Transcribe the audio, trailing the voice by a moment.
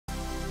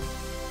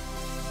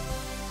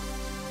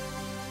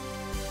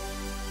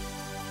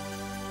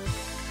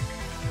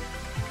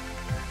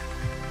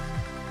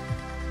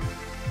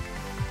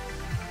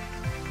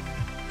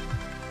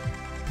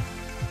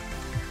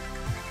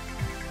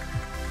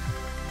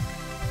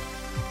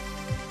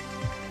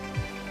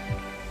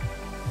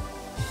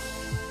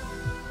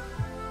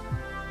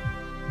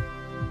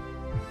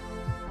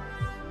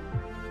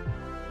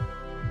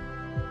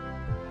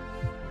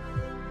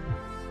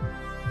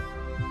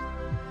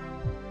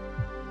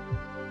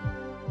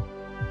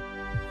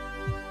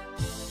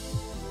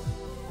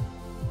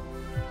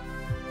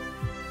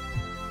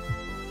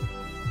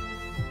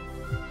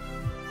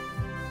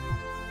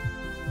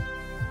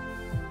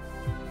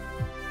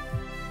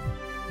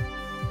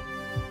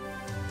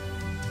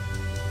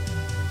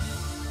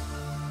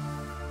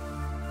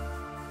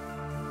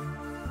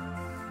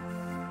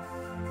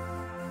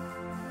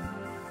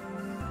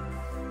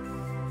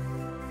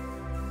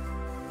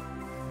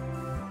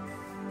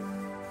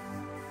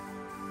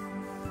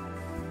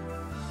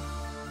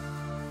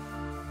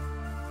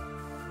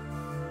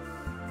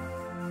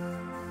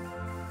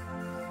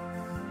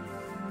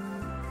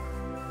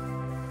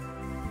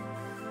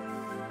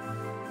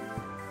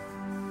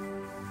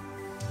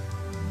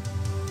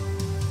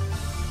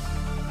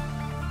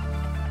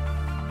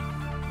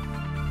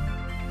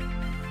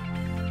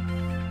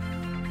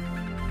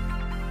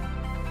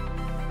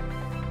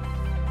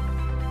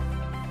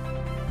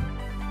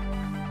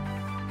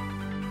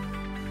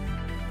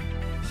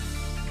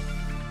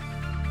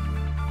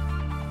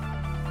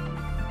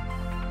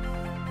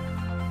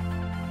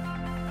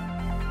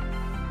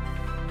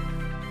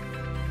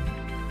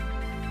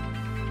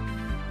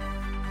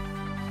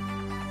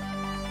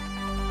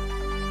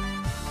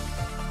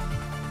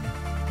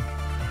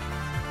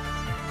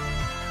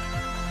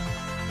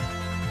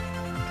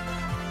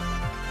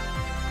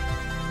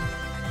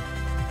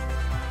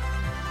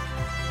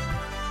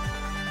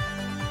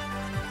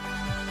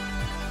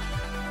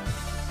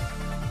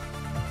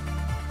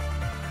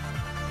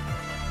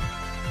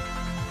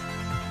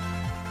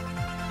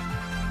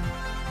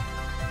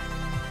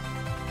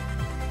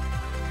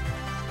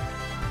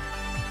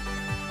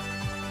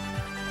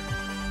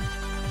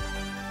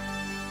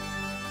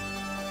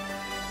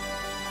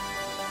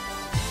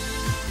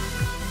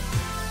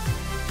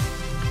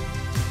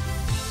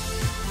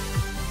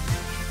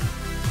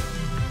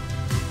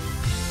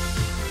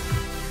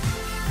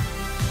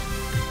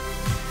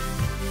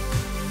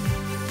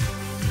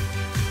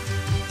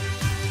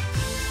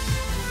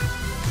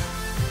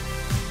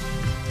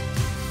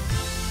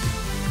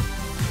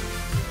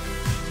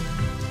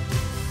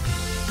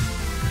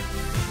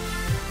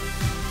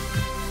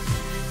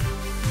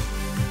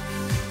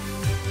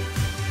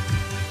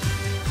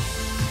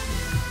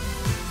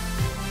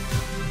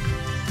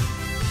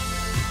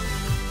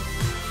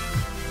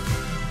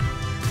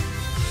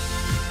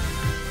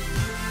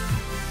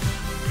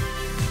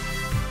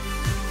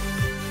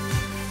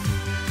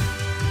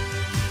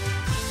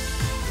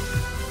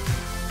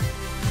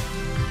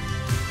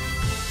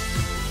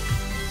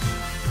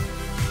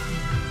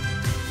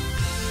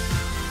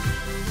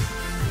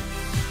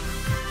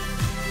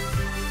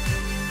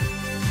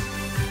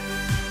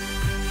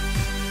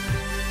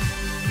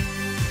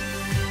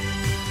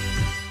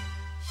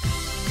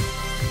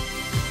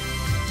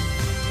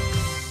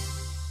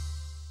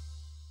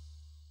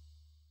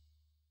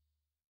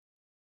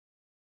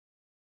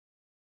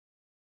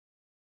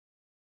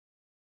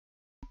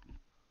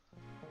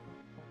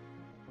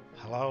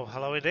Hello,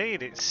 hello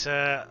indeed. It's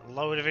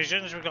lower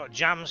divisions. We've got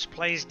Jams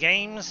plays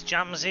games.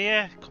 Jams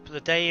here. Couple of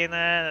the day in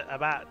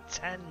about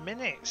 10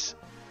 minutes.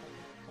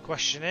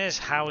 Question is,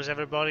 how is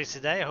everybody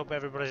today? I hope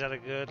everybody's had a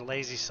good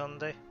lazy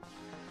Sunday.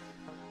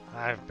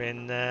 I've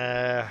been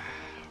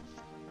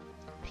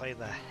playing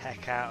the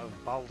heck out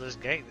of Baldur's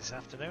Gate this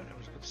afternoon. It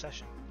was a good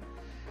session.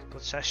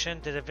 Good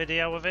session. Did a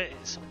video of it.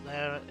 It's up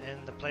there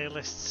in the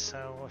playlist.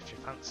 So if you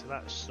fancy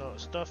that sort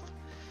of stuff,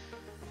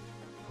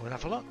 go and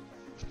have a look.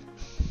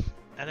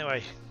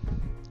 Anyway,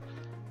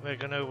 we're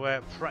going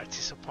to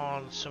practice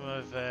upon some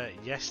of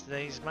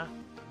yesterday's map.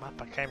 The map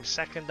I came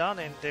second on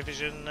in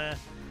Division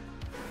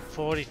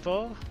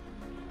 44.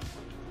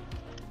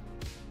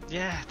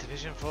 Yeah,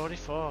 Division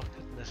 44.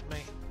 Goodness me.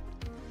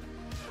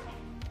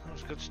 That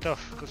was good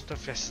stuff. Good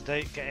stuff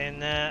yesterday.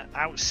 Getting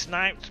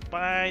out-sniped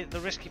by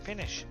the risky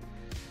finish.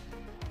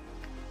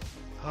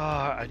 Oh,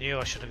 I knew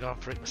I should have gone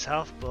for it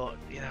myself, but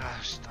you know, I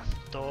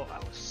thought I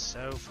was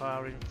so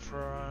far in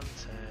front,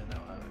 and no,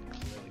 I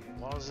clearly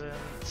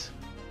wasn't.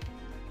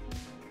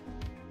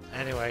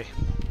 Anyway,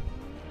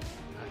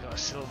 I got a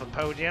silver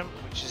podium,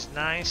 which is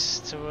nice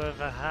to have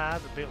had.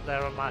 I'll be up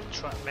there on my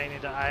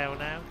TRACKMANIA.io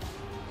now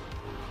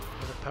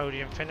with a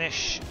podium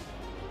finish.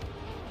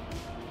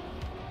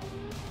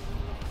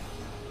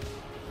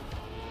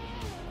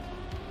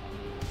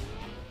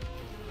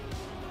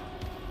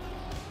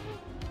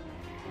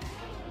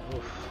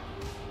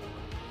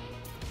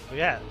 But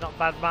yeah, not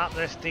bad map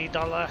this,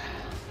 D-Dollar.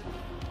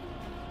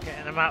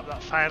 Getting a map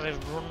that finally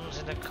runs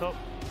in a cup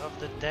of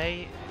the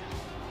day.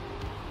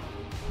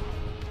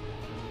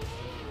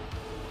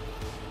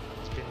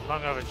 It's been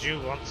long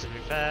overdue once, to be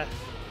fair.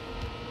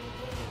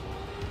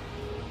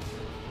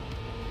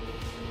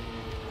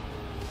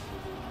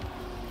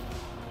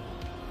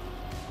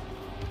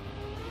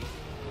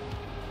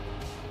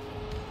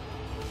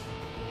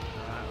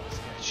 Alright, let's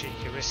get a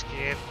cheeky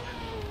risky in.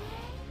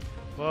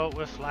 Whoa,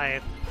 we're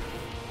flying.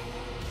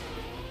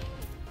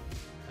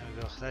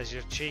 There's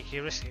your cheeky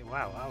risky.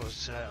 Wow, that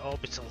was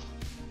orbital.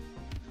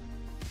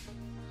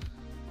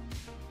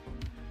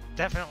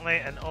 Definitely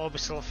an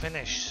orbital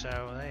finish,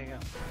 so there you go.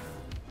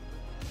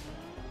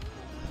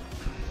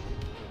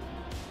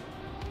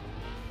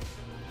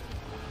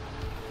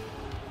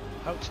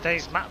 Hope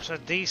today's map's a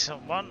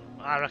decent one.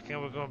 I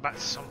reckon we're going back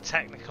to some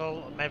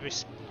technical, maybe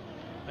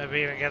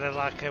even get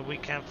like a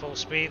weekend full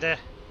speeder.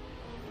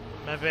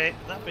 Maybe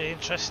that'd be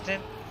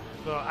interesting.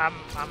 But I'm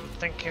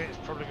thinking it's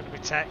probably going to be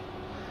tech.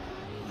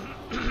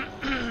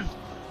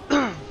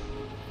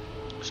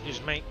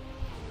 Excuse me.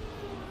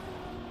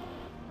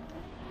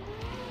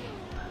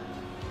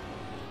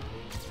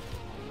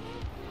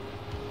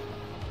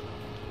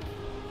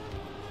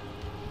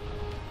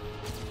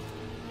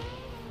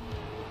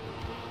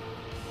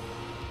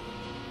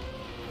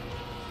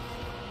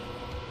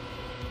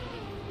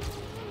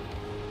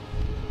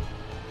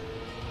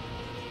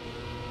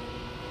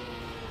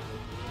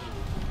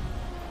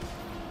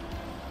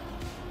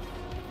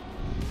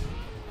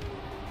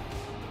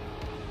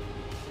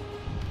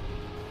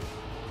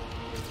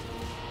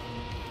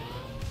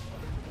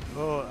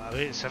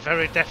 It's a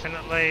very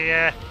definitely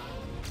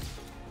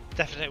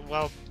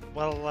well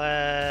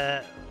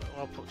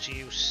put to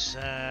use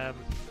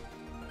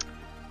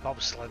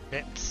bobsled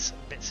bits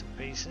and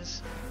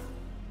pieces.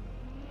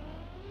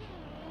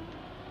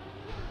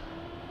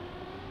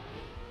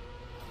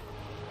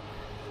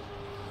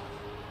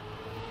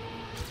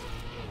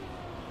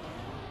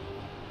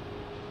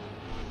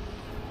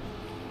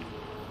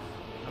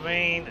 I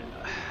mean,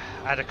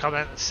 I had a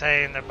comment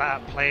saying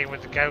about playing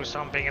with the ghost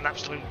on being an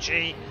absolute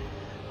G.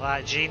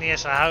 Like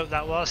genius, I hope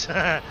that was.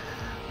 But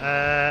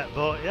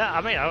yeah, I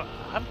mean,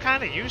 I'm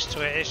kind of used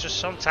to it. It's just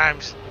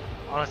sometimes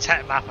on a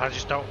tech map I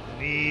just don't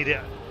need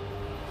it.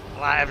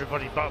 Like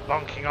everybody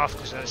bonking off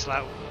because it's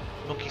like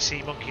monkey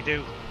see, monkey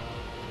do.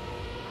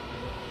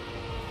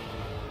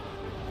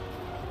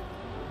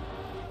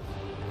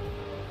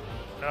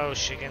 Oh,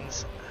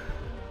 shiggins.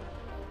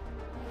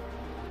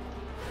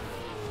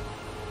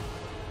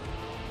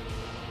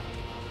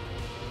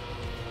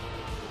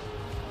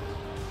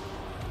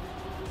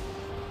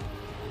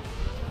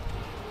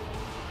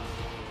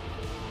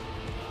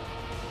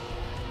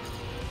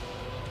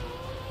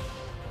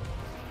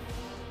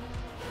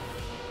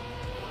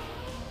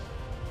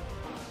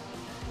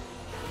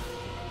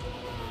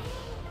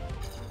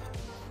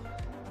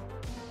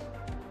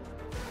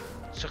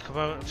 Took a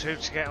moment or two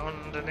to get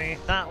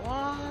underneath that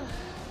one.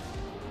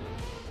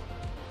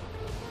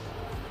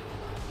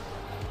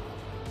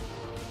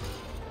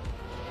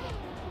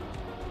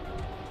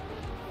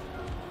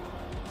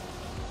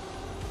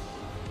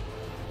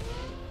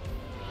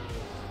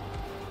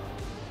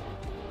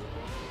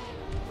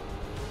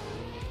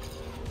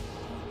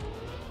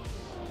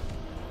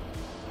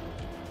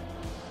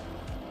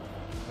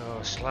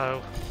 Go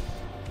slow.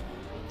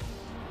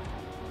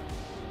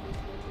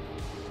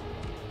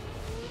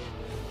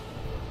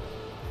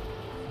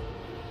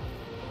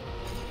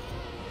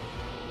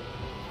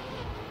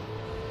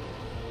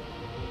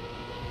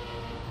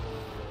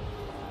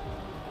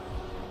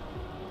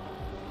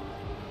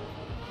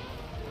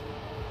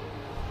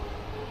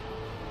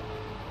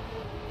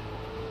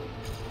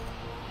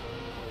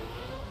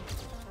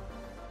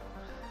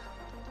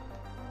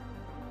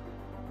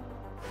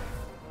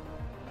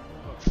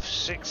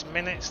 6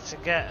 minutes to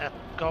get a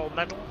gold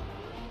medal.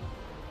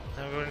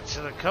 Then we're going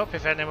into the cup.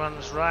 If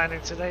anyone's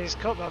riding today's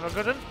cup, have a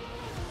good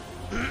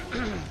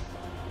one.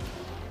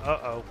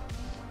 Uh-oh.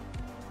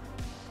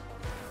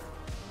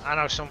 I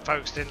know some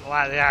folks didn't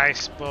like the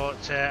ice,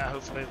 but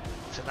hopefully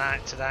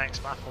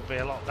tonight's map will be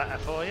a lot better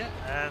for you,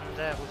 and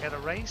we'll get a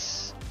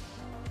race.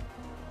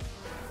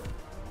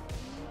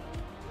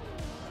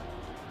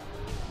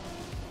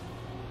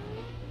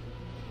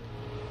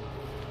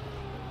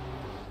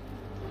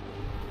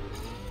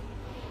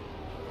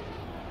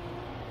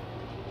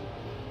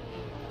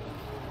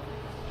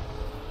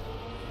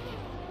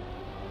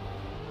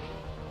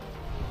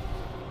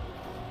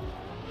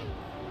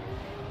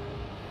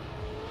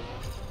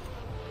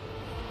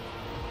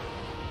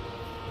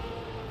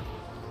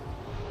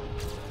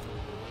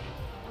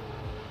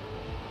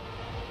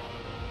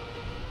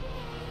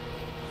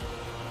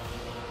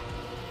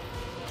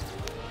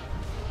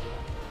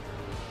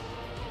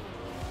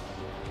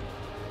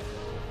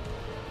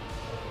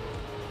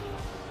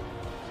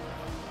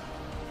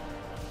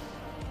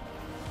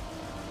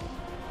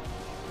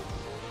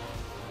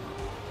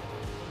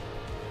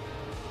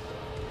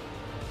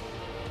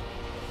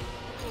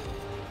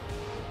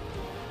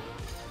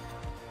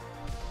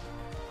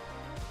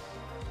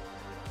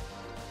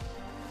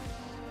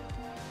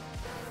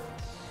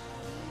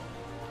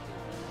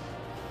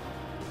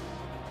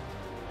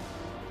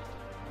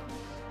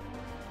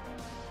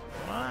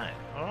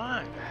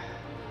 Alright.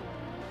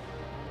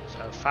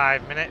 So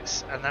 5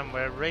 minutes and then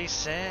we're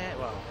racing,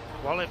 well,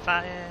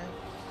 qualifying,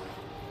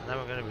 and then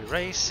we're going to be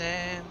racing,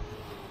 and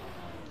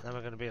then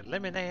we're going to be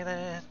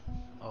eliminated,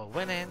 or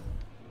winning.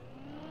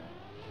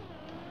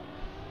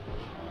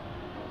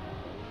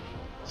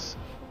 So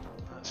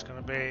that's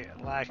going to be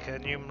like a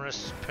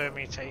numerous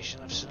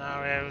permutation of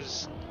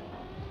scenarios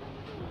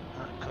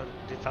that could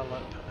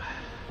develop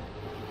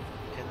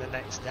in the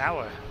next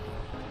hour.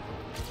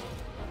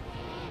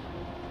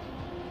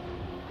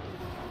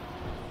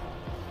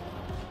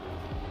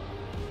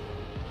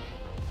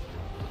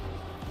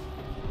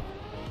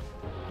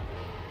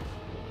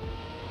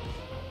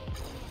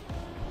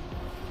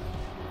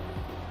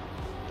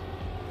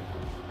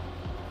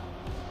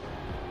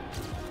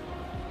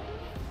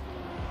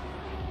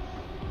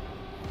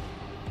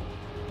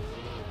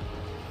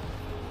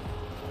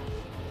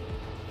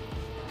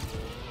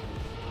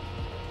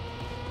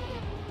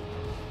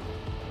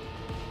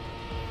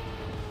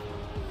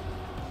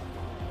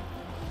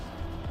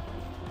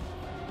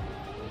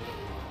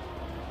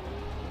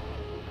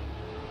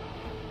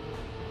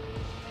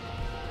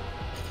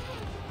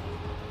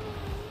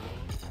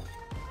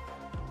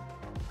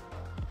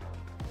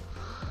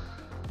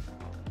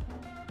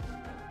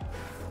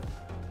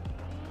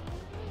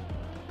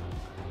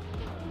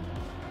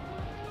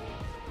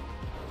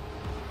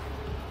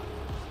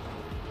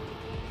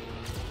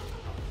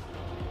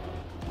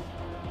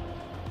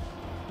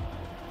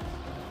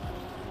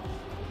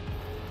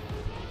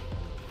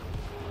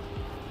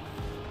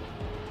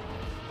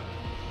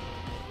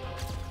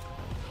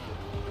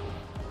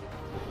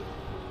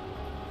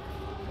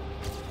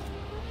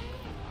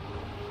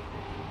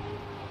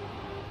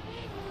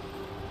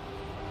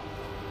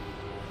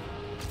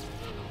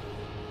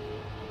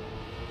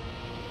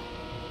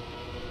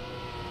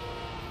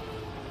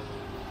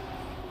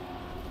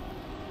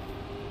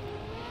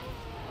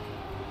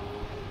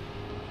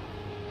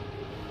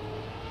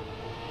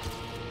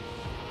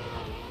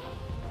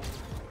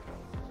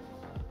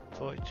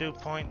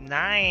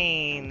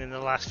 .9 in the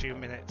last few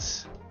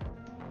minutes.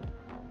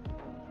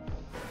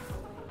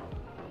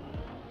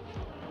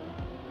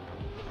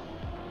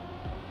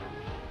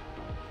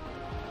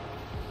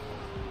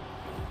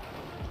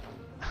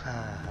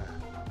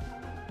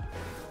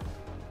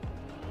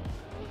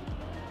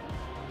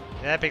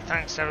 Yeah, big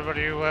thanks to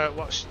everybody who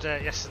watched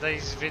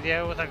yesterday's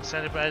video. Thanks to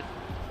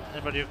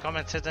anybody who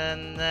commented,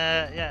 and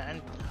yeah,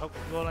 and hope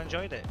you all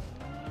enjoyed it.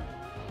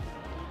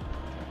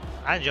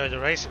 I enjoyed the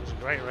race. It was a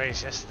great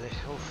race yesterday.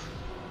 Oof.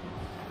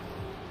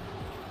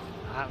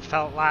 I haven't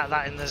felt like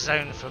that in the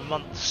zone for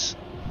months.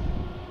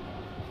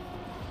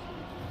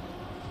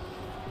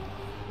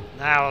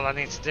 Now all I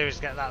need to do is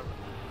get that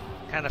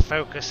kind of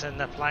focus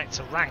and apply it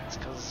to ranked,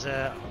 because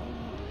yeah,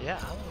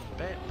 I'm a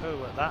bit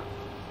poo at that.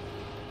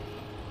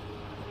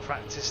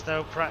 Practice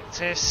though,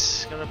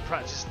 practice. Gotta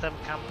practice them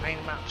campaign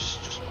maps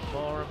just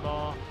more and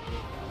more.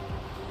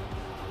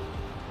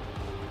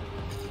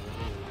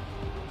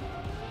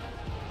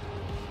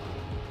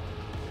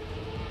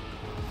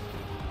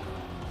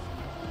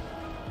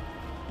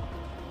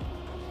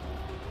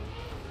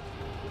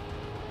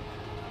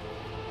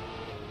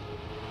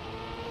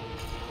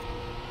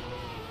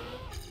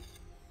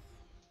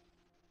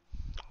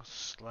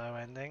 Slow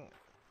ending.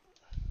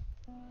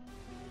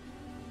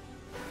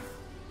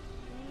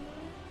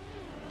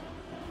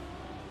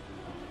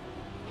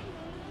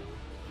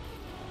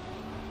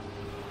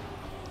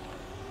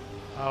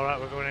 Alright,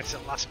 we're going into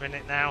the last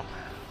minute now.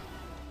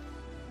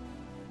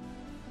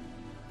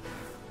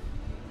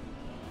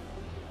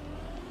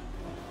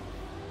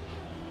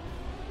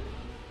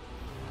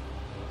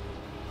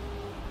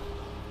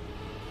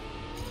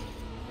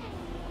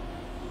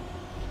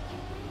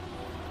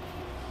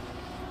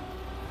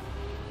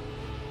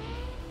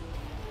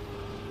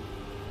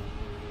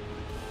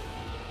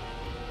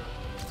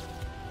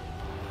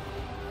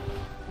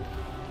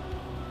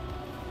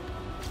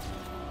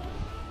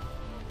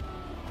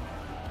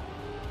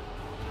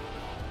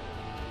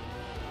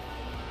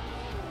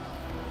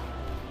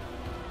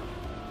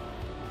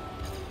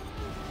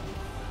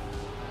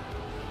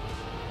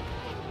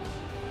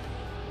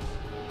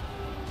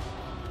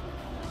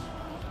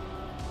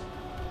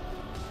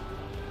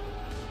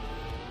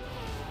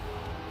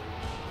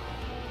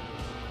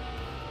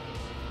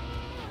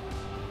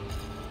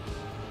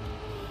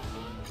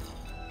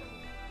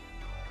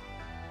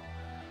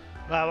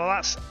 Well,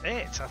 that's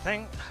it, I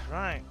think.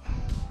 Right.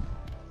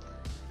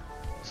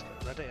 Let's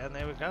get ready, and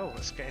there we go.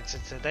 Let's get into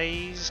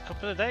today's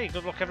cup of the day.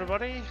 Good luck,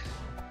 everybody.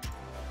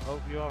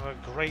 Hope you have a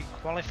great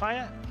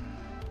qualifier.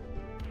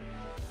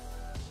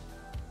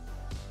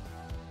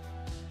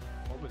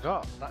 What we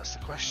got? That's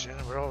the question.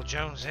 We're all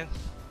jonesing.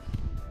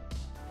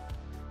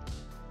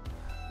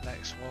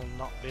 Next will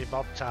not be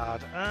Bob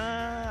Tard.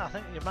 I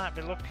think you might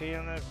be lucky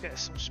and get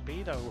some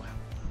speedo.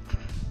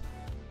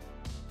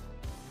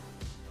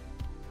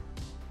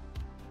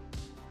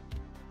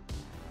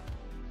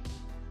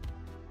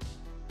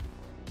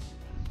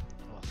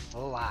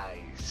 Full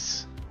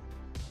ice.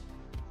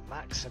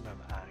 Maximum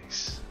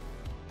ice.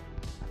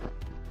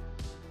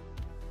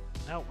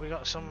 No, we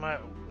got some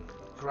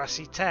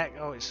grassy tech.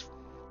 Oh, it's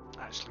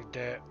actually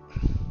dirt.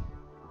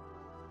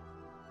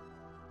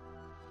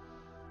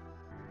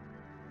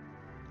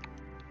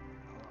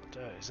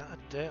 Dirt. Is that a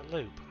dirt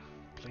loop?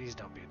 Please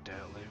don't be a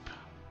dirt loop.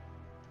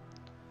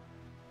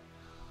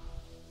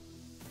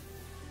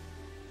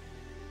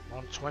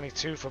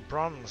 $122 for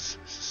bronze.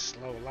 It's a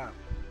slow lap.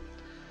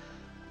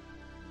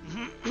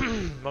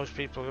 Most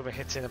people will be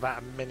hitting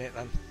about a minute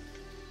then.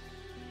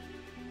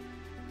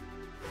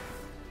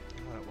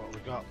 Right, what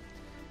we got?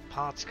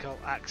 Particle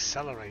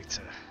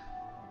accelerator.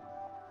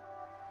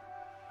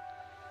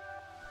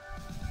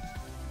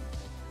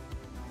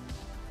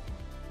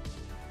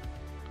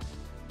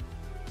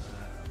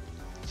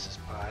 This is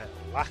by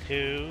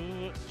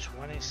Laku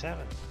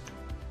 27.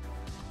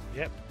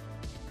 Yep.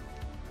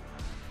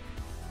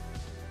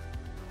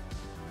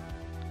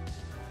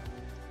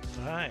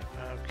 Right,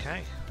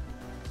 okay.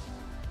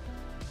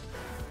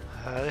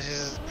 This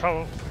is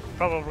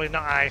probably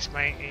not ice,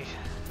 matey.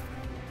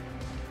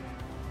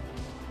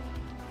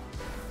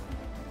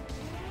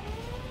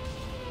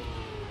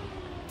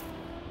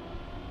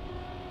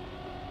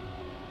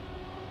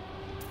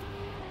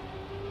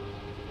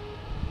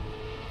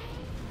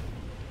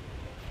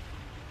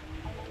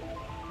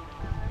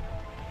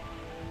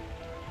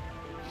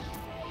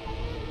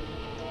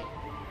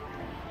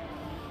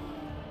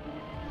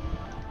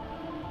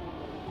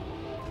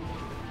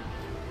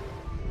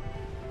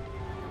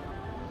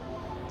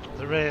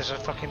 There is a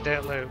fucking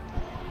dirt loop.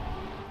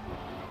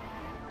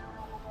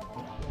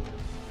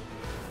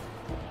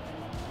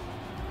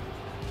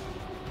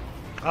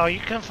 Oh, you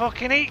can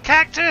fucking eat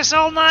cactus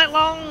all night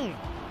long!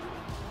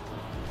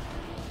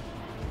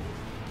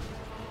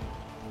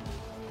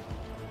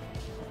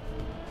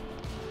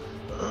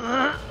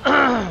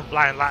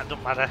 Blind light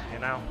don't matter, you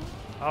know.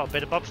 Oh, a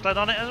bit of bobsled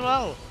on it as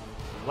well.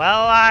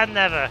 Well, I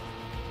never.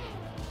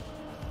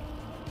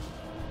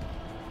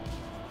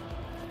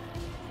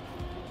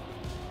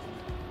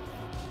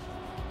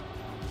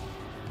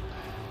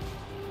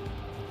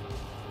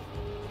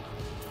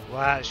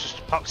 Wow, it's just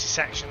a poxy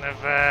section of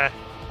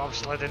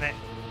bobsled in it.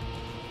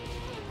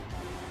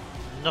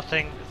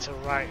 Nothing to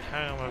write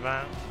home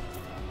about.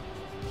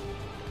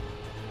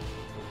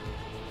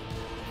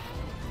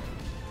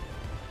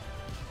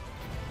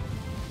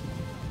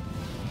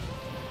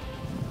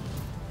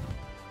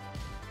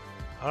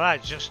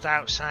 Alright, just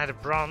outside of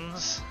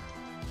bronze.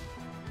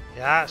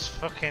 Yeah, that's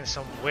fucking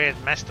some weird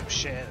messed up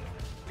shit at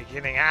the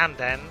beginning and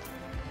end.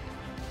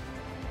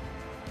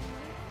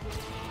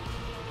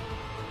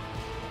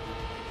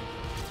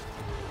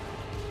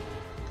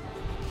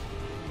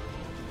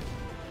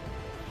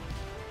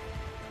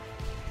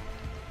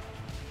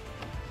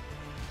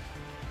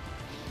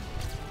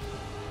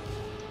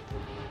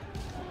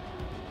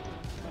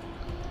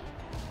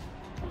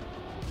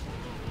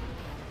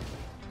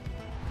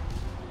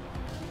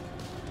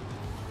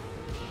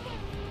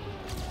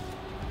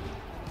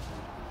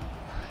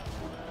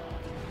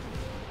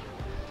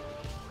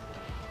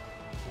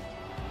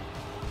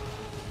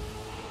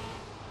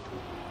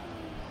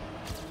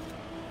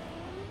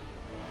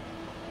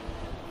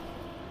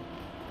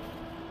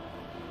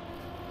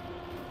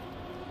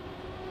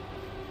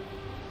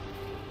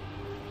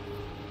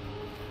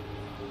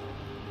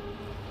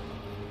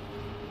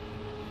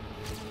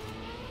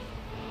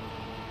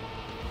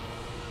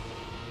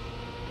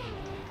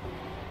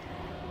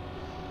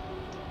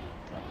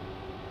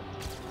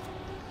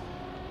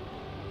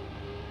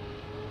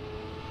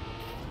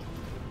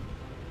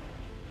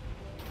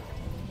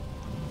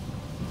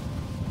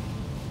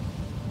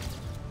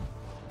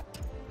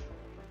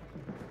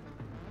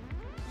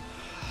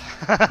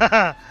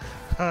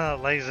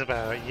 Laser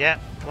barrel, yep,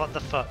 what the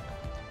fuck.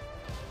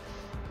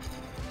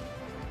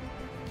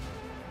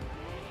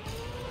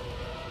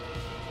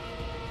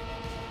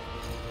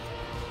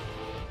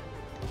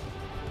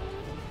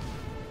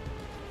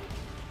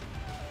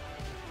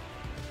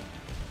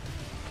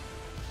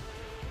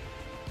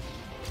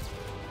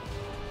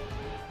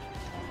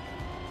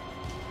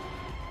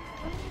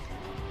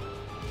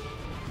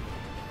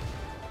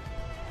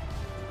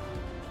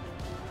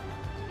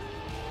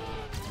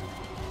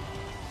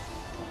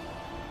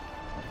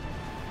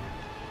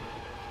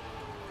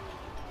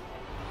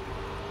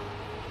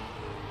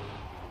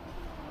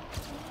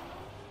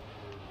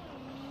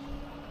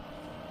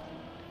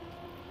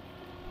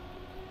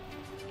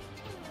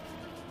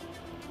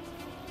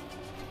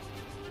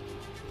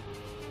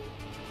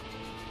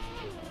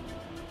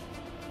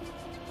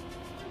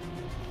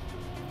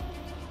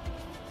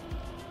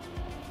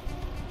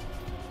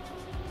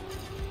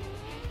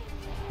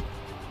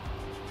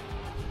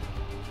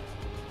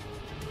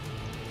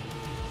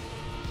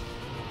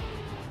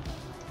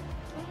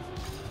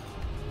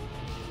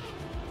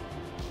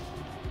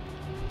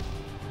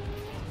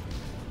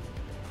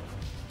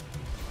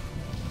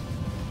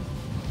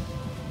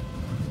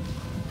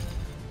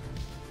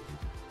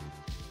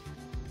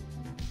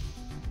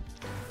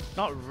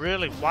 Not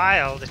really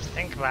wild if you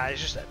think about it,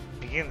 it's just that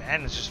beginning and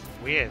end is just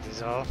weird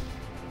is all.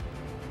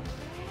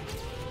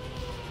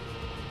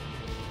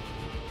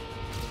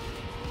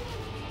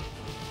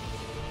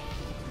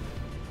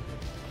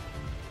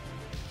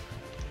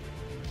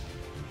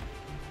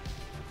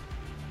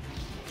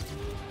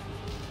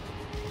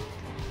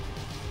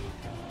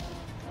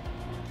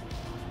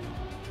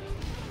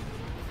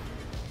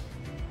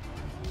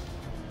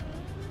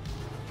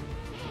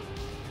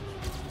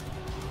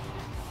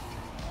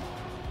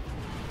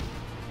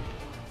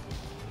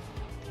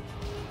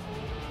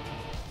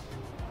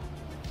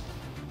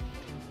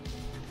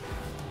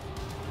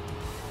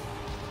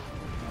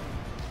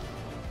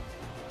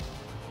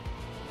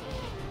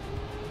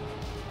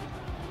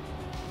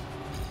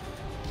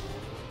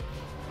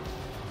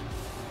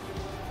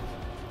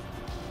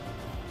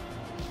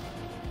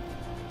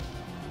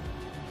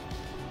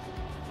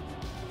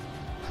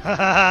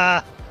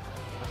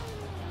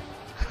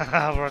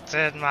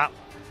 Return map.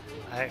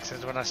 I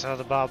exited when I saw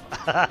the Bob.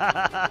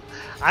 I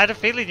had a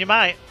feeling you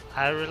might.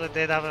 I really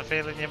did have a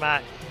feeling you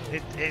might.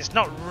 It's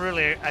not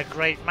really a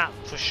great map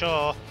for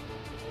sure.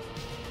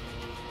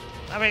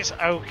 I mean, it's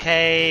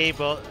okay,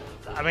 but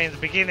I mean, the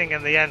beginning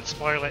and the end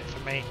spoil it for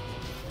me.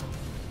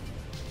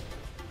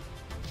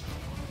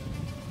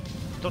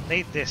 Don't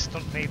need this,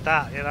 don't need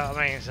that, you know what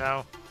I mean?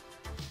 So.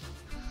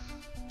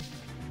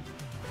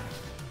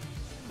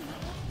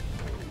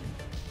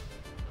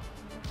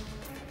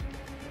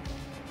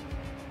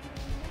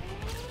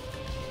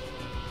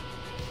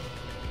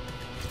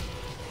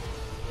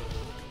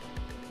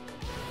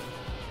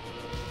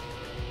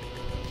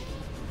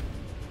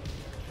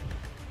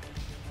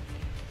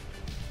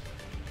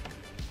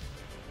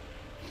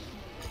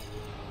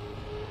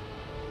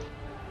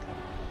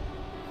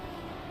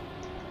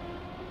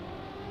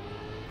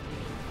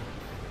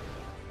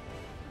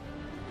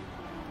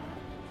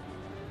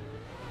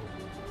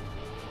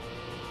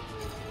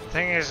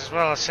 Thing is, as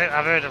well,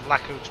 I've heard of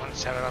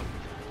Laku27. I'm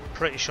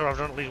pretty sure I've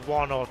done at least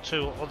one or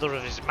two other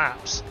of his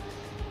maps,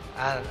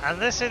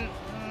 and this, you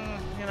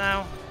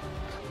know,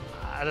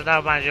 I don't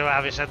know, mind you,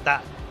 having said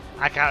that,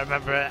 I can't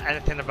remember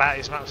anything about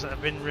his maps that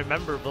have been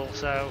rememberable.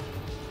 So.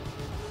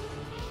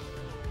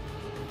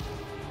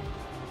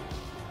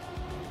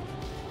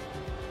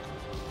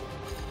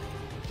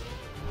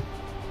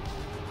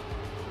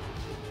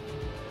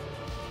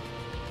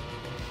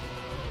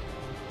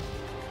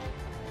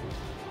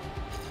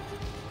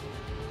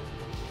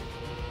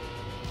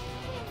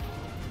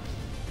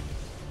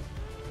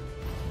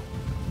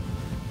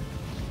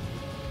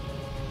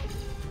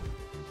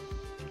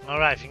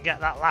 Alright, if you can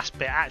get that last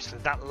bit, actually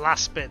that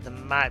last bit, there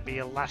might be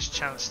your last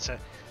chance to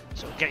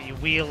sort of get your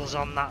wheels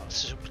on that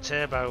Super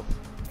Turbo.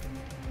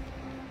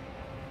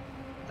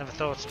 Never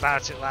thought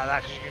about it like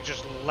that, because you can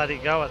just let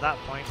it go at that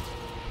point.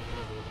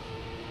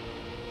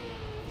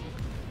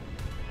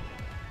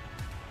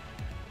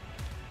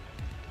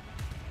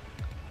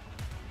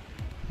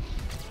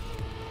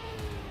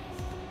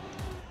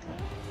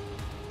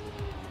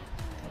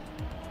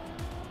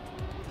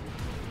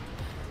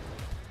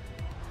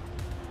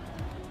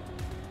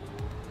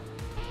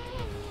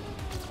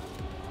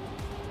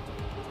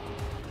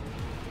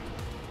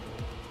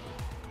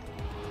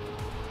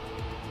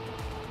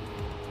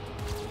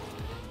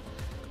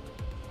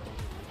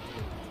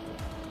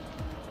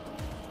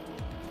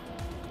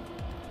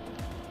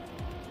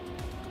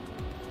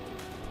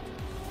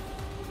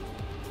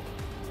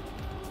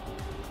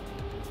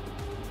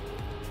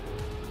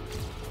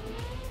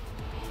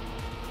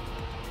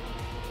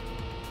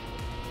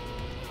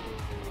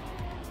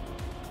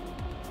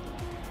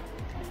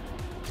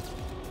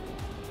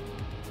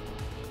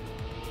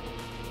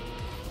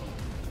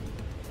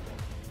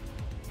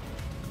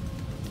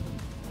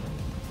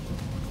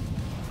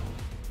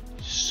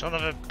 Son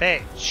of a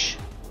bitch.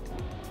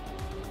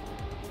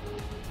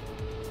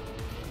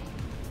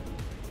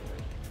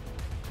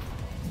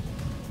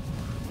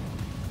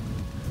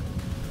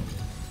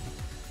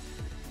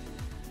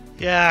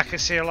 Yeah, I can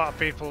see a lot of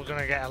people are going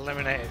to get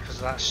eliminated because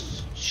of that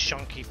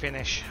shonky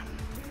finish.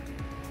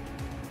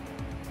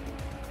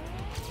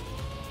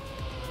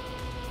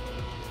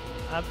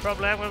 And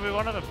probably I'm going to be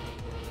one of them.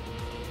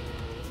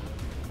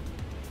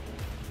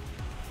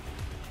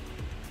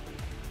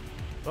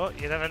 But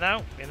you never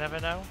know, you never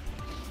know.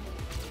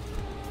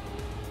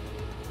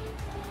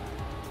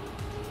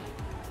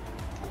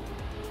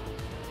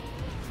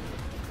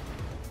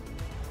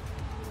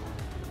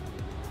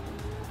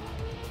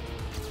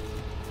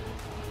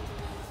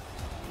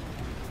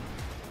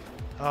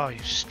 Oh,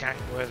 you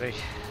skankworthy.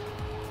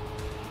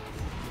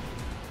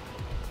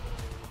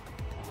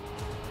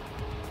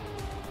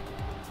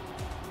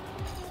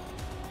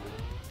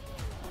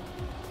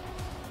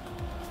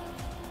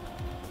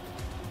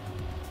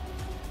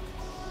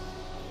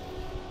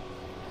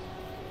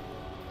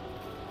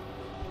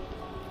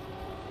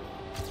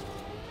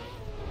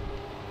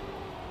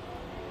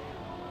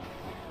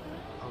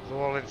 I'll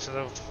go all into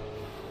the...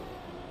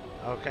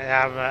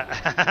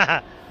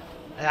 Okay,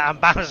 I'm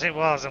bouncing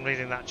walls, I'm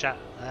reading that chat.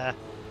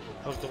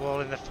 Hug the wall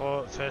in the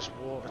first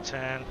water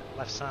turn,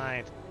 left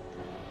side.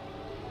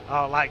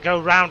 Oh, like go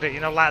round it,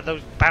 you know, like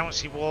those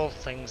bouncy wall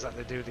things that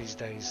they do these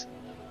days.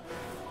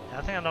 Yeah,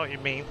 I think I know what you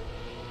mean.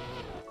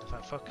 It's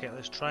like, fuck it,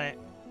 let's try it.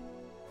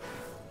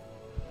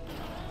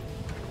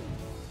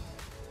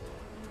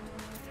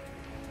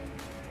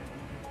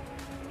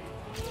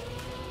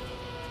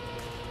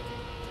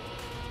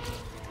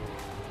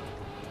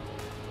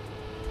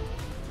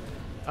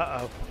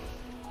 Uh-oh.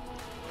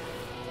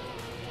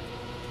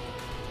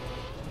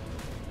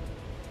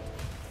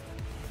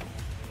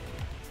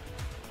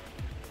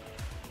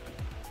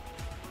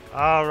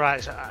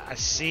 Alright, so I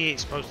see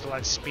it's supposed to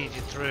like speed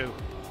you through.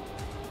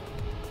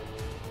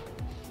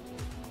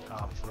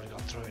 Oh, I've already gone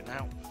through it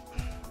now.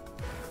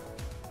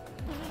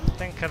 I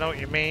think I know what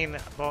you mean,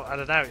 but I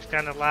don't know, it's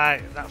kind of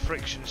like that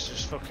friction's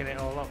just fucking it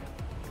all up.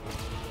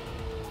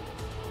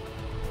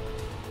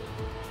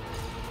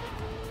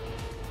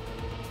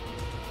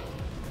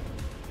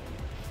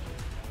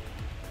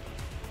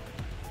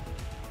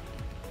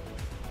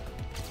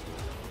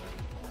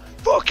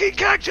 Fucking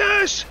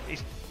cactus!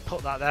 He's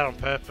put that there on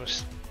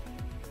purpose.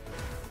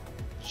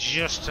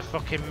 Just to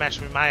fucking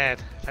mess with my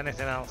head, if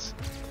anything else.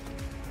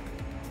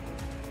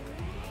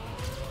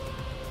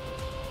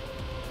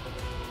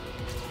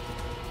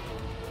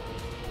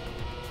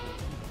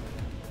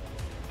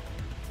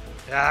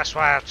 Yeah, that's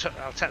why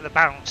I'll take the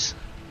bounce.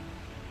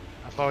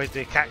 Avoid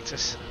the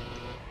cactus.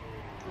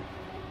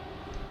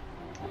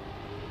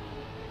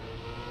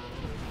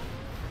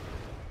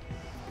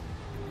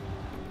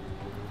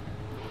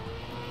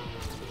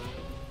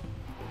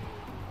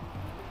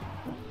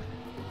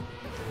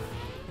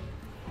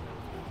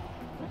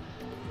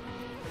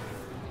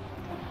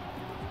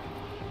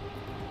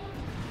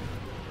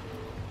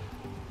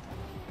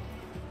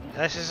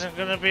 This isn't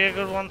going to be a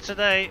good one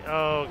today.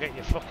 Oh, get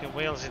your fucking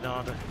wheels in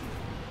order.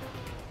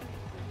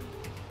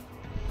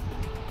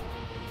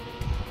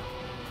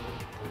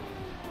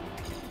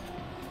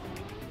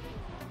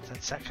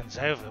 Seconds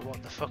over,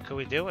 what the fuck are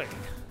we doing?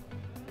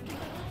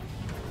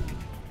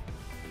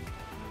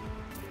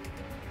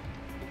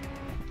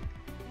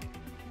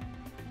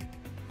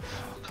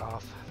 Fuck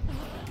off.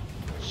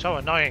 So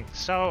annoying,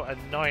 so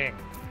annoying.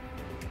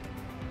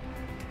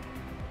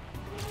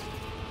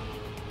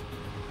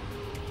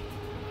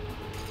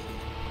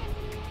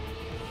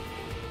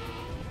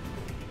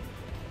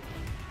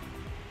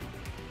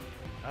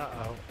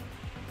 Uh-oh.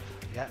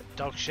 Yeah,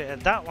 dog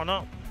shitted that one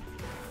up.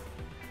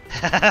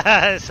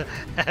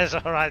 It's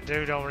alright,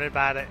 dude, don't worry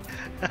about it.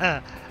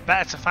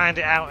 Better to find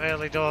it out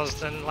early doors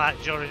than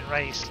like during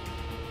race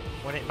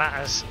when it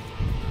matters.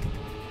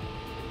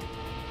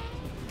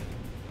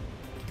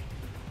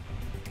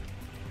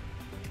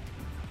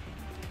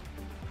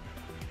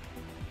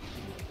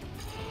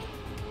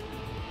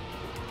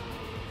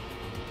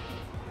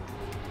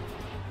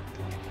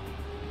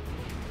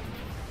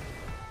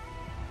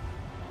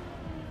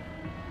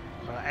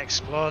 Gotta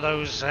explore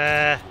those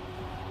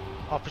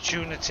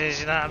opportunities,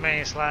 you know what I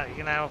mean? It's like,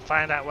 you know,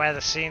 find out where the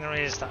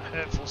scenery is, that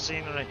hurtful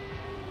scenery.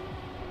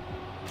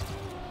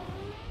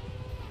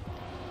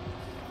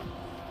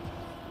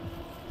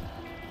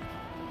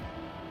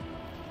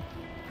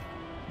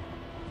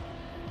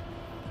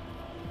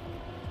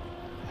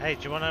 Hey,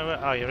 do you want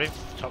to... Oh, you're in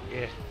top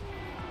gear.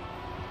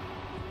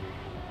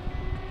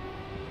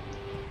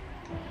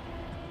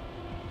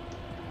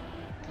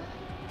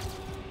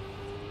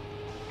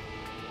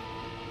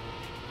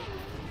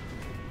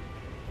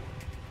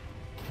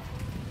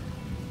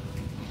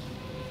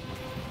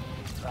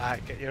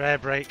 Right, get your air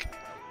brake.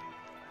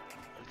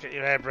 Get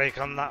your air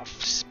brake on that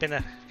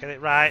spinner. Get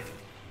it right.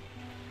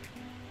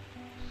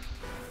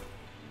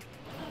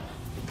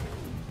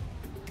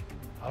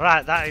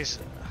 Alright, that is...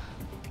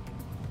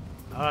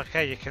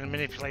 Okay, you can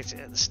manipulate it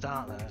at the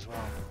start then as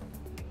well.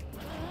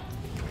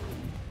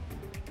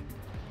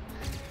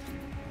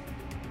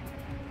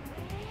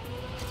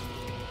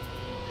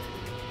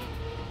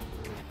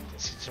 Didn't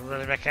seem to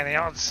really make any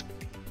odds.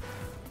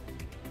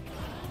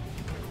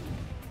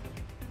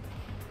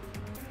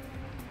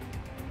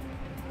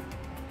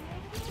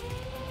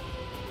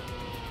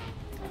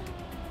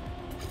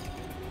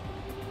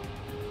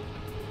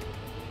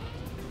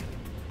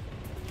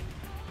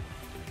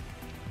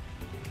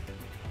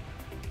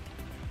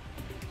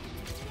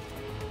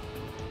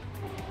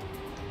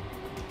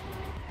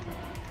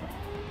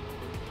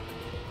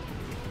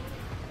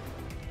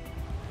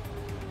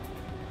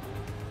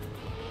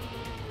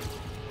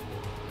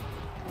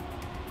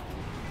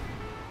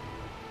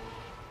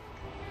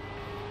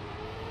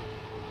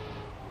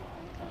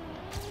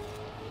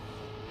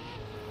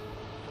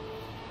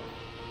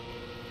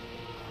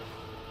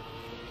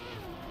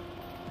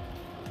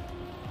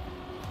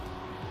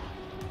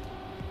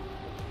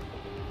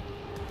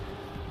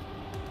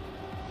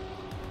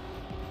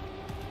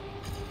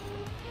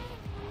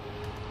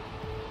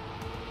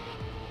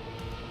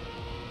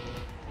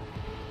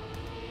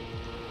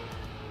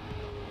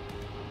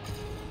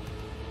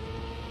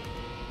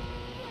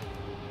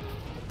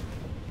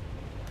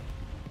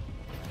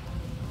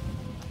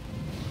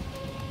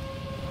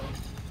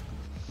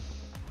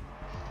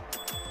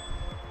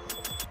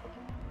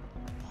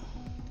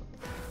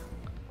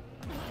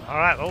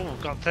 Alright, oh,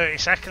 we've got 30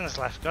 seconds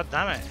left, god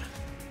damn it.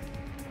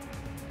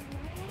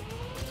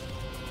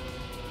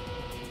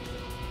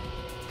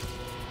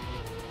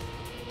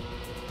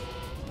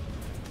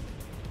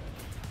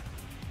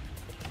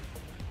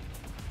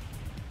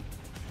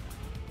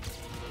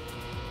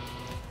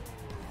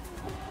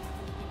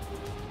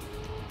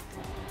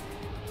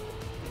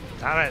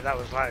 Damn it, that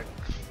was like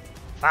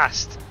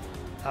fast.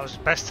 That was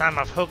the best time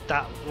I've hugged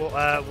that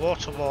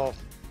water wall.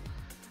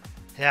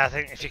 Yeah, I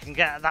think if you can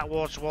get that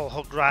water wall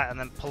hugged right and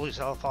then pull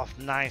yourself off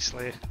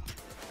nicely.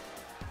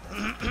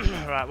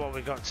 Right, what have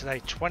we got today?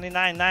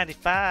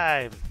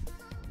 $29.95.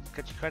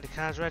 Get your credit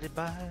cards ready,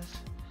 boys.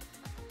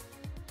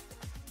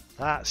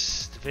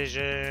 That's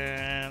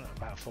division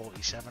about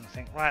 47, I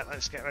think. Right,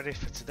 let's get ready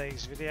for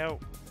today's video.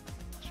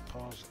 Let's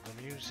pause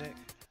the music.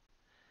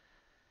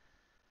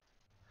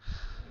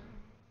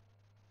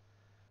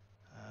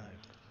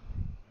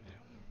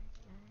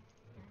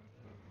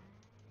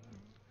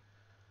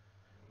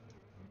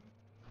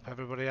 Hope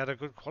everybody had a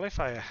good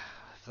qualifier.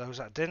 For those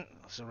that didn't,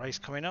 there's a race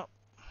coming up.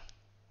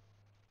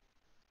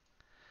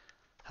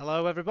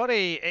 Hello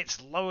everybody,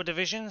 it's lower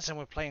divisions and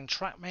we're playing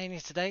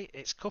TRACKMANIA today.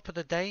 It's Cup of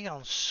the Day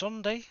on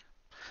Sunday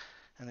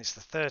and it's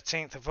the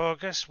 13th of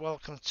August.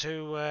 Welcome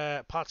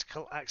to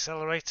Particle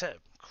Accelerator.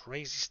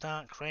 Crazy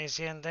start,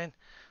 crazy ending.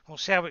 We'll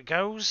see how it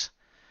goes.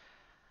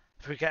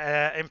 If we get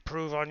an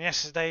improve on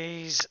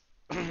yesterday's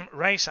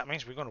race, that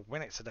means we're going to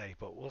win it today,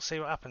 but we'll see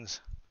what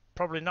happens.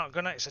 Probably not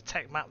gonna, it's a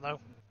tech map though.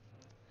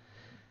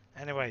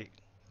 Anyway,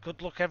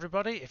 good luck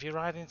everybody if you're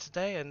riding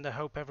today, and I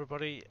hope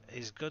everybody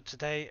is good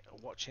today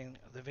watching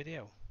the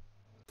video.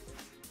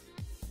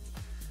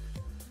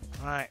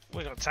 Right,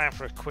 we've got time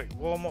for a quick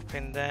warm-up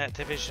in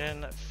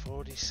Division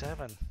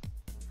 47.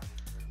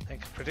 I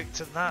think I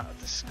predicted that.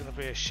 This is going to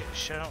be a shit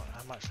show.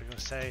 I'm actually going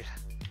to say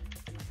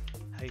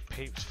hey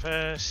peeps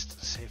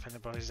first, see if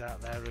anybody's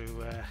out there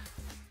who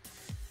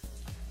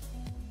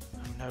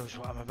knows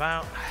what I'm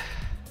about.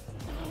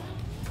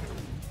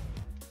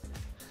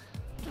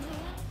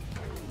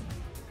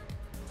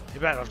 You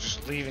better off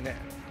just leaving it.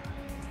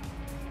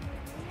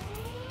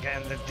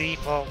 Getting the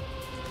default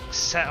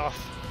set off.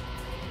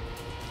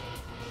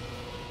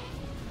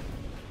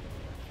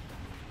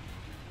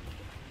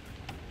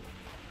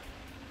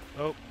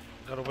 Oh,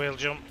 got a wheel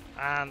jump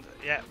and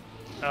yeah.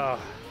 Oh,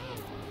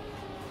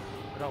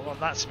 we don't want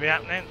that to be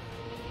happening.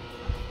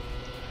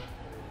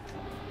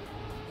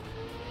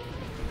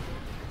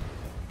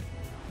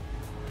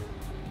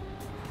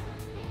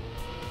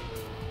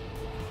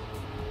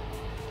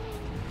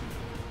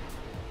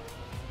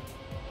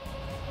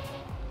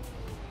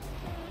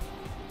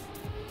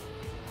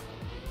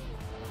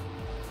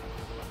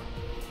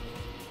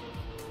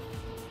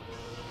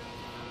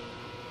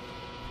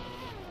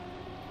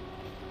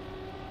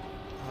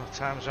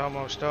 Time's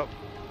almost up.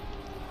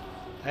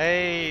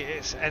 Hey,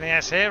 it's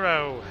NES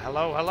Hero.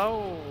 Hello,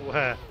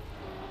 hello.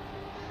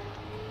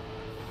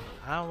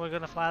 How are we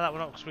going to fly that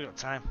one up because we've got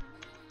time?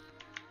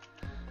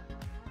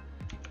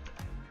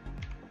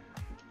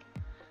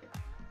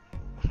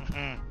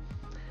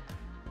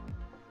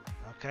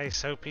 Okay,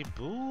 Soapy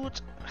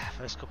Boot.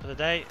 First cup of the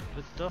day.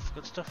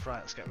 Good stuff. Right,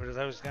 let's get rid of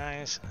those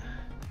guys.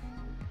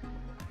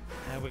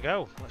 There we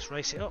go. Let's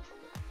race it up.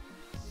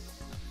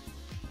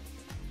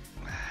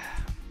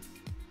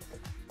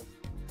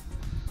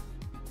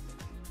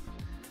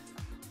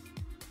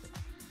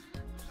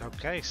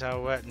 Okay,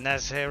 so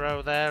NES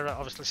Hero there,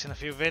 obviously seen a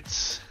few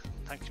vids.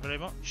 Thank you very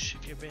much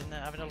if you've been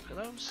having a look at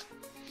those.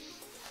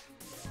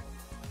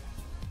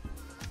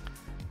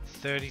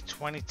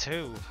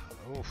 30-22,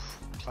 oof,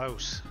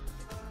 close.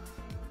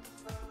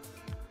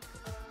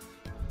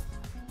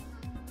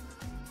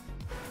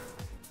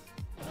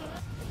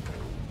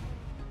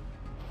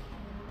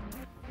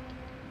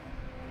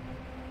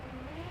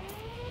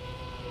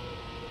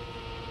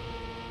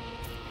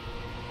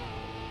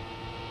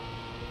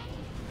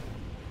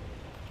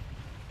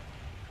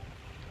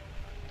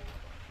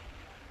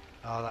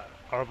 Oh, that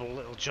horrible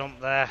little jump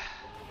there.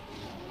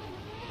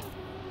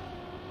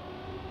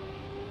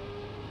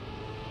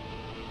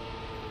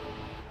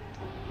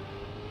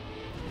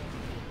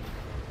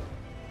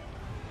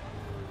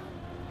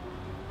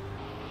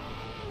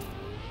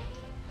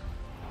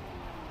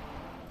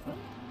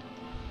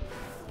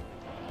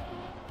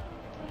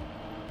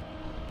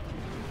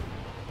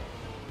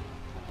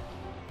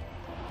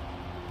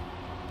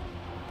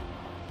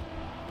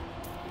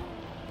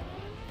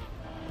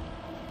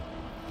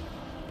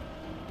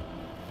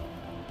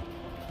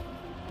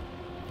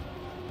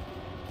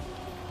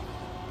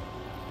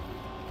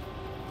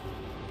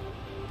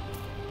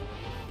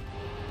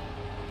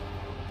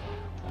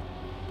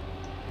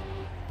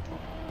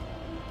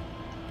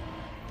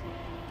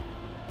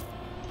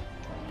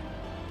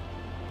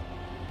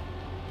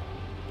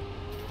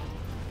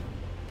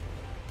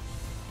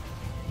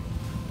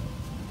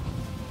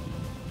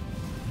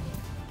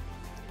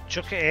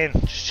 Chuck it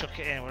in, just chuck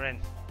it in, we're in.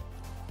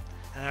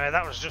 Anyway,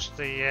 that was just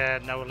the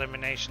no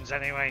eliminations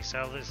anyway,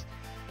 so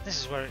this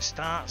is where it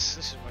starts,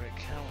 this is where it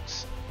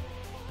counts.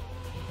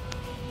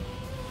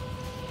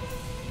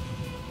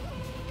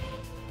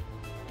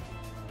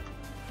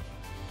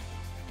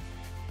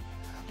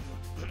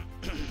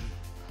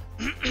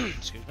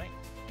 Excuse me.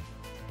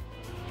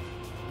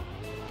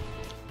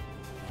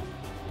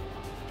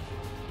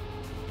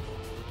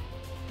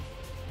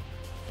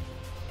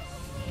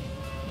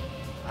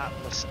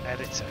 Atlas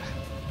editor.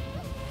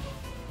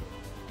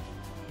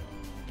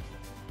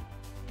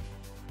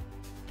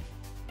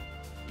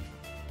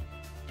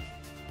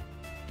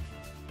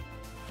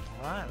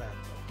 Alright then.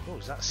 Oh,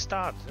 is that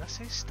Star? Did I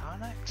say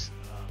StarNex?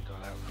 Oh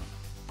god, I don't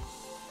know.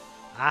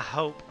 I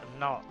hope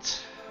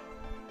not.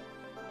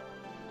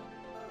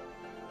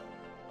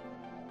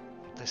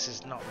 This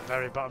is not the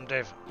very bottom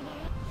div.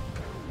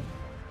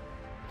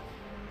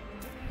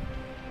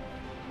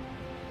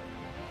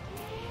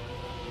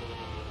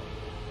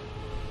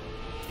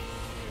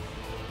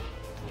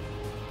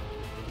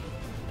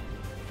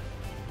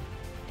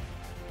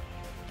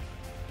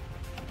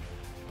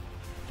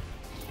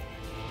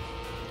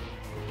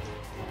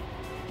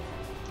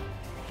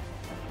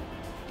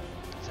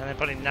 Does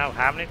anybody know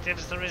how many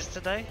divs there is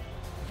today?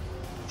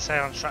 Say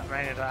on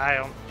TRACKMANIA.I,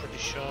 I'm pretty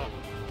sure.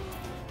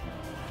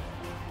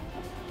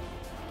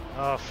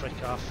 Oh,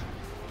 frick off.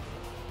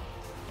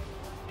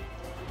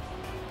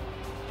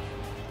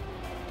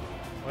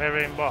 We're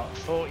in what?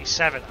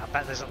 47. I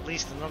bet there's at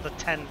least another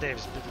 10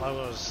 divs below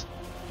us.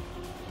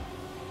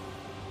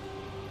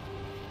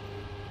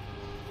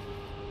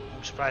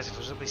 I'm surprised if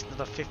there's at least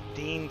another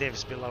 15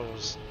 divs below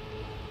us.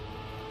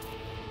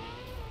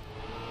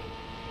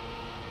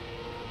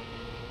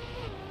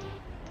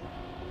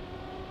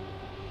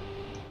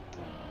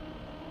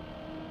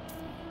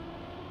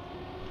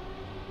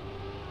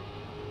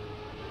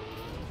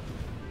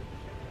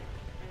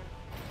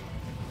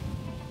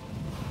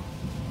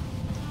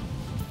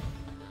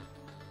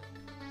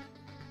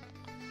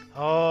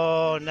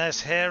 Oh,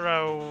 Nes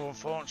Hero,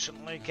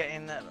 unfortunately,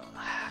 getting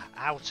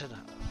out of the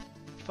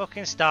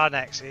fucking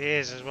StarNex. He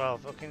is as well.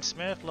 Fucking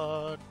Smurf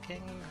Lord,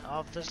 king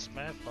of the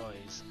Smurf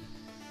boys.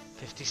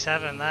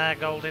 57 there,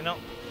 golding up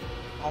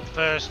on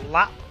first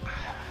lap,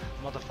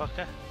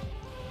 motherfucker.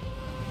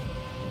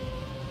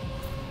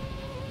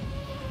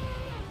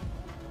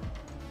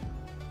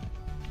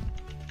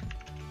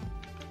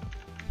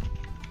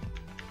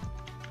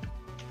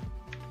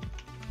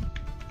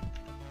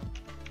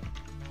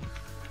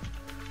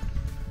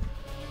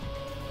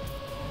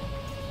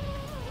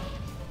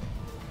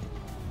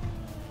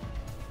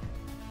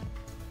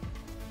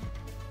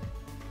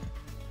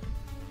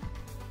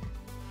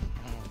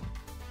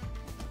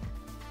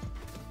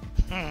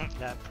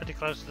 Yeah, pretty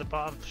close to the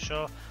bottom for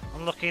sure.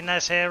 Unlucky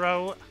Nes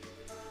Hero.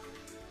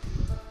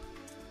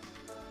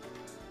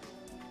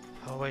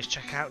 Always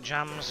check out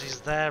Jams, he's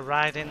there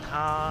riding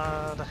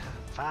hard,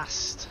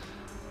 fast.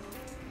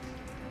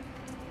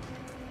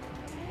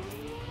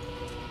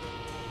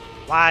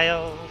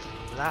 Wild,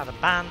 without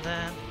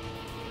abandon.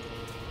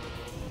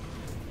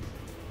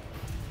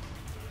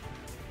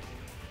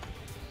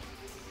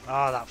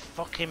 Oh, that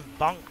fucking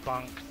bonk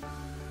bonk.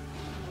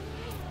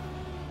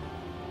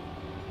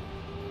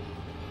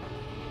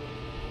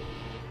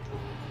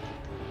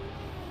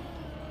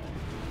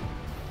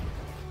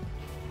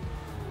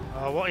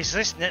 Oh, what is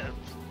this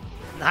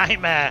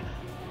nightmare?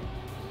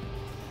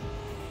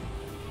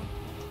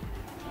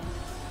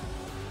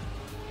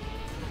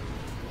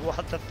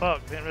 What the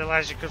fuck? Didn't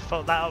realise you could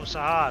fuck that up so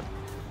hard.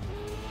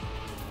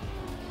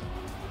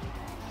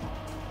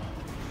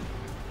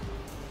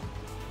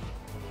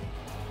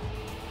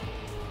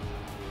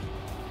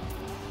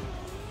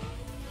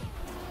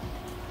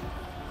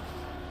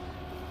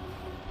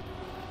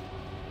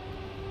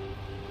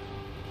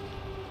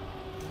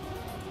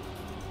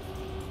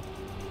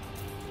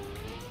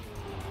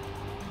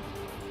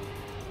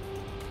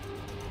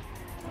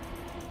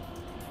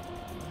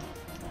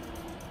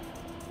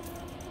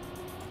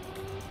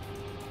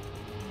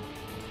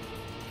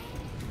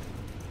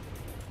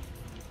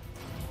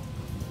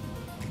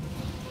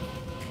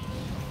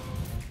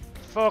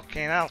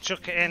 Fucking hell,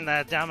 chuck it in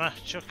there, dammer,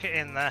 chuck it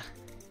in there.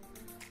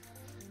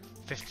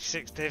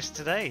 56 divs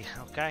today,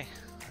 okay,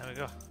 there we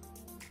go.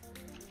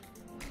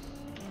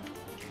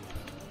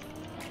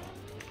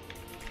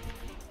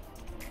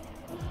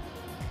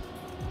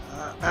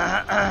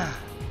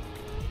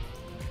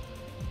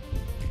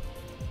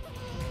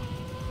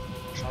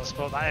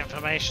 Transport that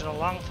information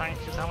along, thank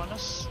you, telling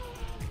us.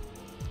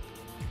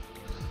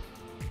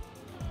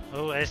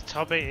 Oh, there's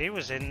Toby, he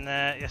was in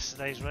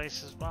yesterday's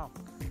race as well.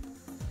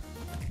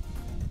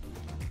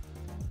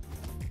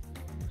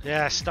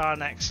 Yeah,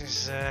 StarNex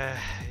is,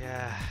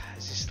 yeah,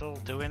 is he still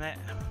doing it?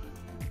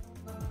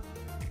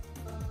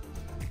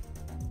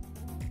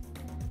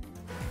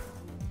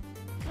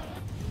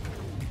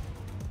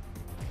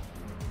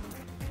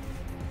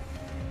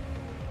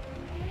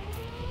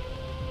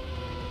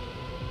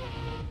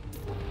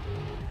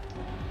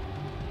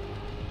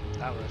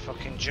 That was a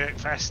fucking jerk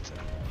fest.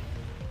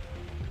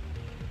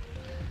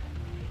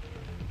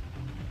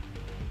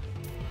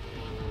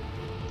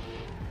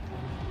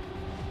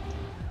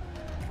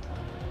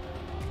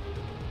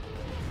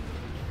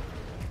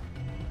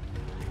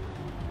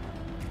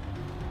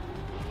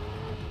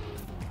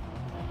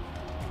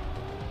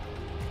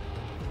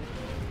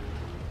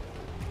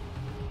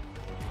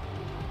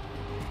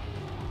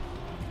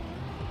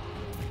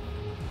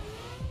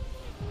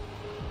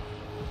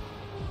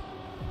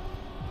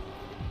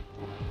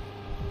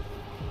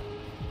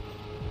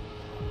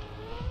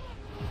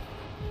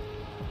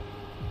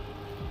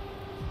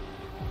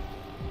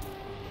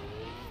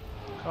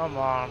 Come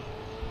on.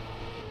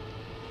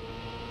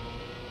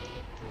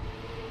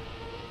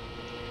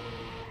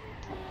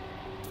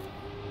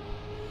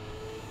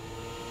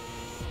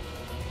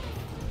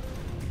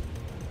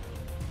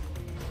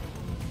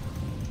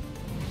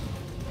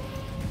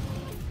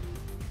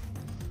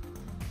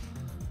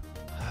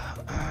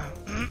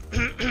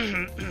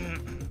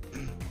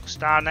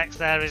 Star next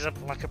there is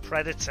like a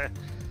predator.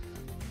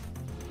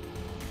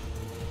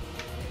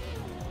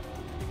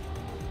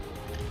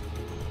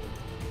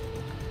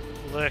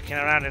 Lurking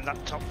around in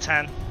that top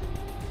 10.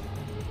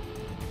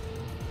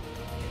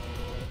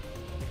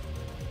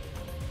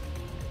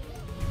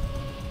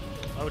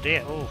 Oh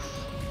dear,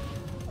 oof.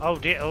 Oh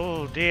dear,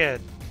 oh dear.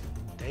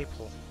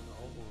 Dapple.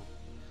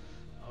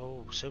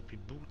 Oh, soapy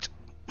boot.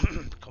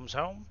 Comes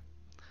home.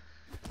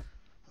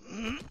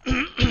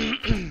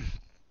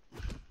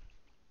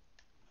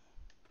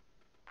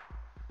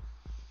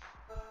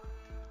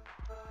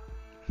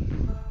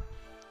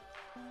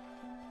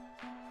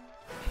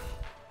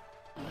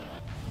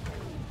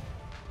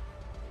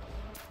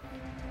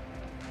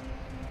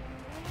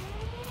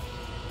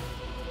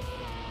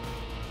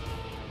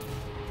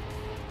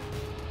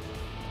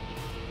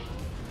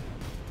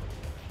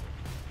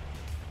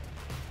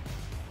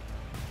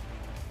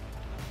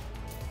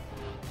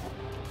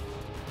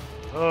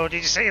 Oh, did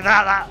you see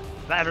that?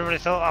 That everybody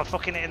thought I was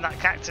fucking hitting that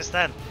cactus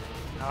then.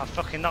 I'll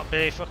fucking not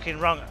be fucking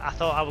wrong. I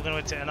thought I was going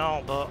to hit it and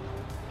all, but...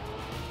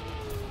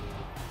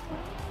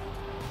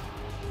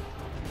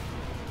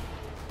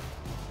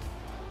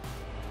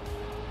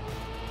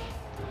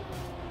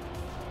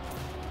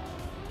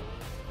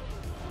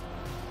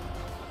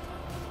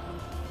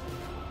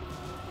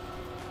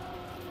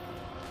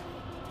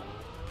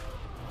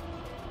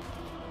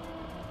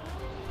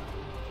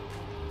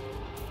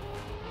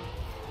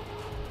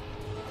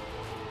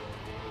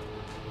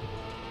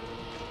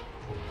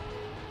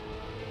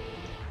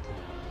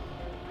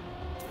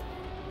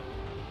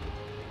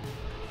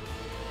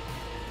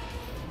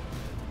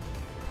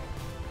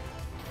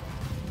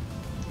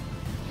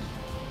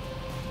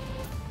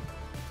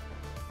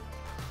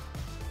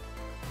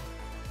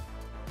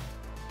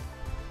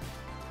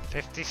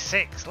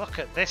 .56, look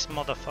at this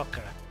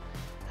motherfucker.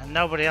 And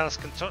nobody else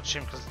can touch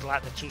him because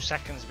like they're 2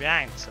 seconds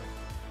behind. So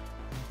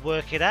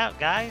work it out,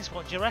 guys.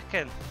 What do you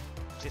reckon?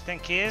 Do you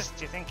think he is?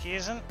 Do you think he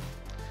isn't?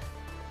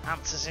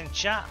 Answers in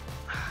chat.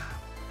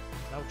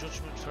 No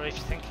judgment for if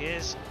you think he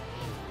is.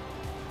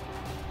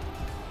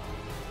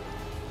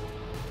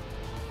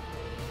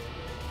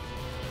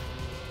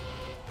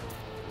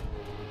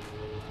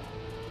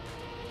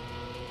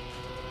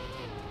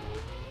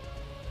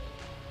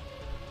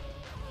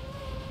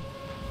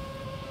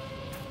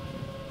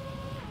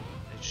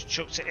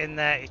 Chucked it in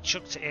there, he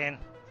chucked it in.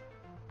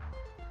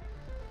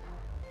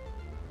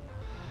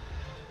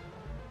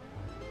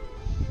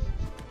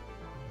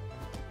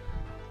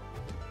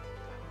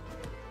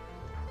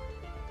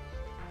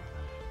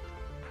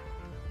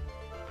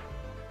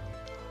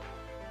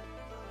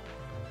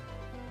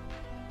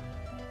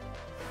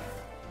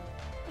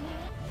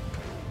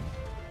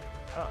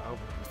 Uh-oh.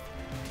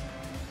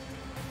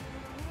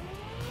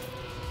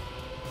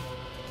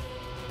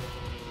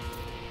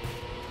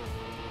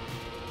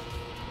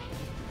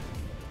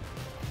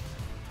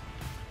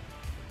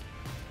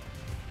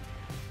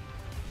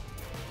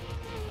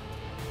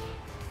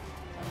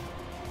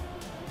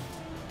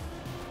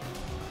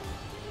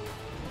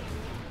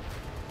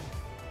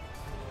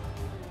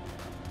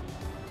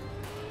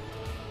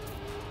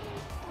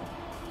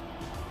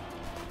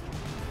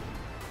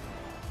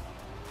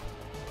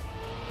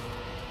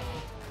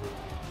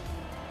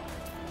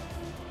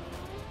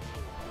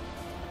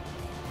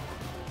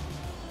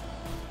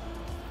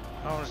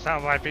 I don't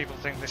understand why people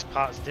think this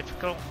part's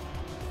difficult.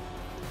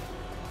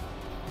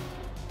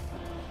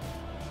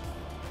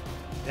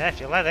 Yeah, if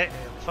you let it,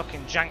 it'll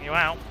fucking jank you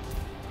out.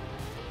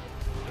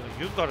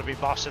 You've got to be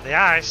boss of the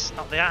ice,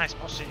 not the ice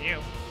bossing you.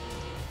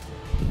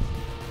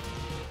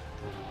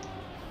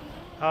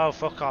 Oh,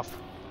 fuck off.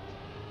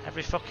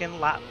 Every fucking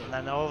lap and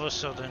then all of a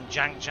sudden,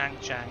 jank, jank,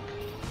 jank.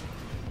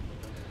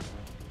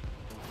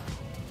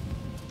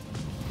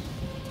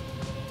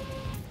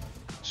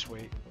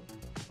 Sweet.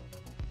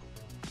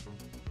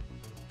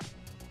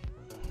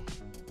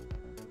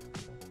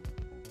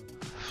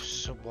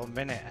 Sub 1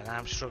 minute and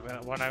I'm struggling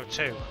at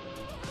 102.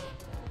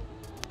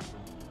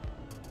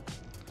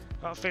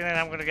 Got a feeling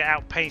I'm going to get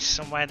outpaced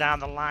somewhere down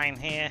the line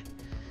here.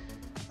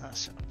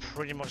 That's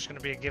pretty much going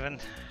to be a given.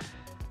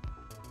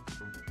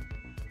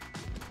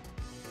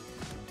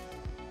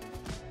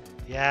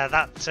 Yeah,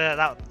 that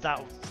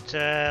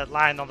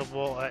line on the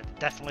water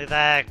definitely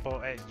there,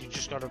 but you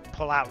just got to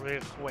pull out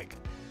real quick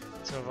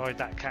to avoid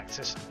that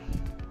cactus.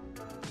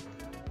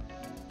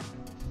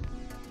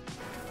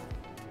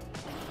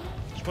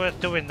 It's worth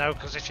doing though,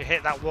 because if you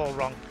hit that wall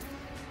wrong,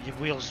 your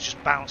wheels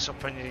just bounce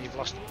up and you've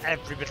lost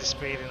every bit of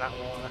speed in that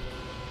water.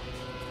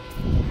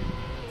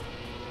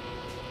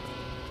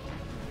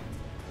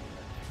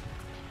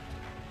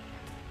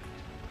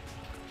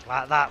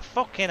 Like that.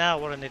 Fucking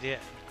hell, what an idiot.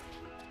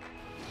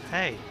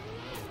 Hey,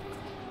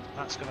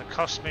 that's going to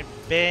cost me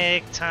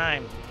big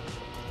time.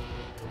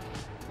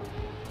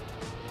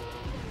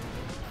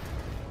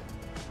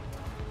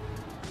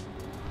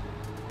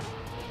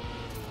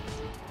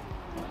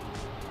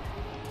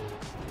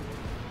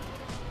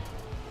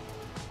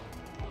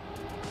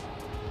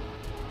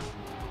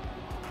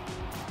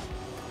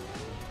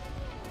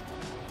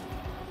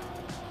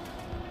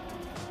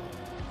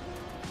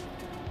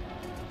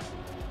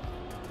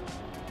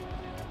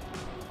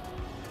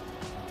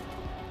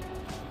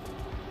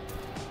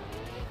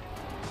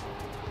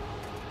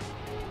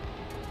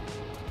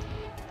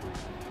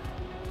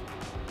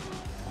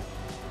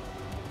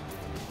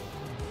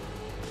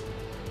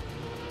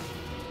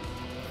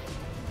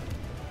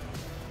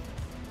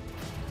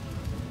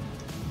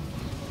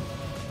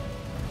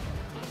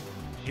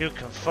 You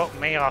can fuck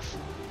me off.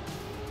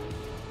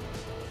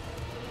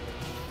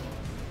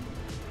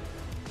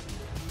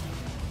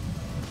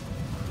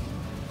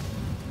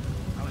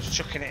 I was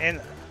chucking it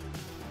in.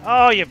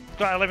 Oh, you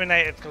got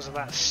eliminated because of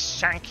that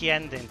shanky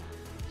ending.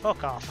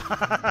 Fuck off.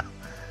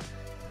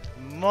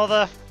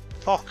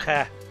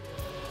 Motherfucker.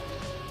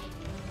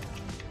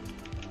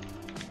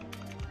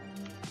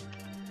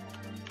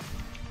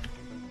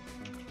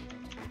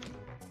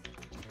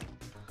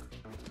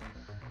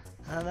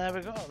 And there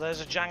we go, there's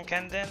a jank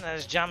ending,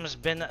 there's Jam's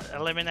been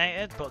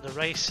eliminated, but the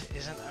race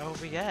isn't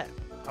over yet.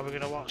 Are we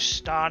going to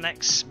watch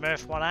Starnex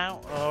smurf one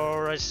out,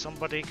 or is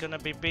somebody going to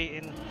be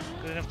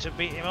good enough to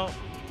beat him up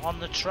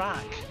on the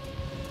track?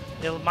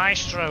 Il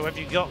Maestro, have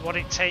you got what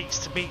it takes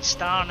to beat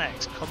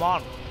Starnex? Come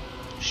on,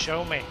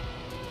 show me.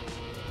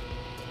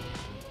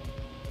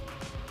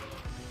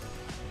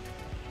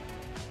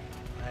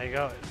 There you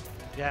go,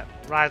 yeah,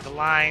 ride the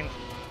line,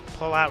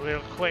 pull out real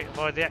quick,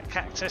 avoid the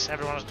cactus,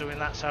 everyone's doing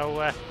that,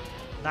 so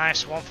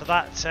nice one for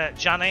that,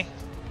 Johnny.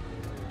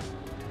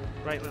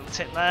 Great little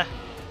tip there.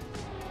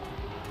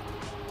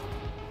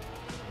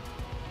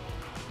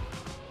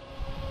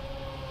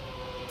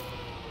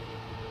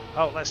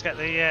 Oh, let's get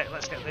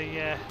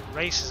the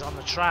races on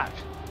the track.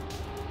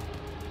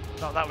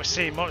 Not that we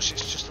see much.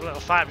 It's just a little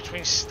fight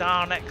between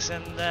Starnex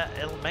and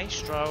Il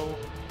Maestro.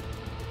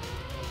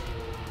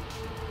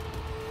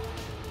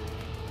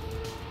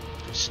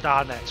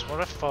 Starnex, what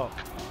a fuck.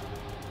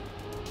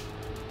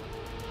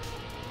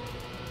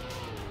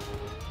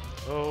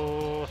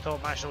 Oh, I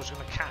thought Maestro was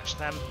going to catch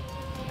them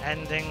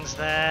endings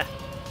there,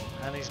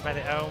 and he's made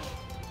it home.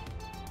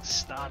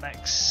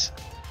 Starnex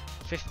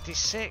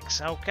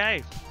 56,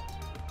 okay.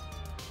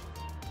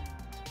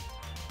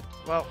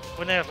 Well,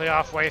 we're nearly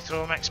halfway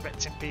through. I'm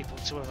expecting people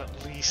to have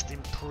at least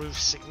improved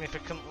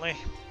significantly.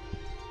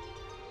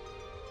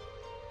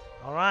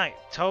 Alright,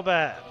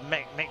 Toba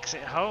makes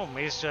it home.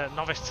 He's a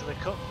novice to the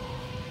cup.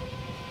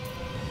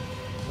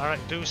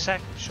 Marek Dusek,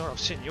 I'm sure I've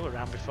seen you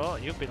around before.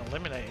 You've been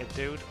eliminated,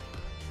 dude.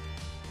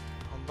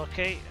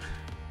 Unlucky.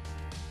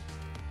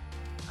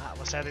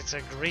 Atlas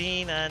Editor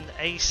Green and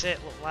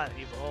ACELERATOR look like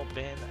you've all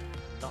been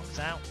knocked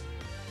out.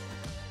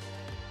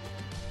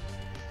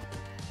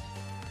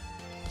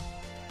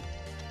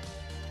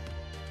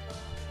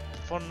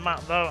 Fun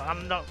map though.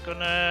 I'm not gonna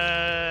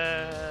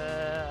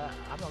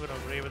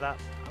agree with that.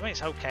 I mean,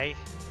 it's okay.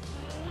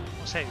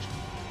 I'll say it's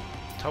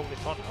totally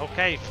fun.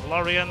 Okay,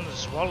 Florian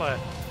Zwolle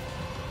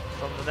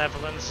from the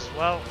Netherlands as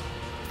well.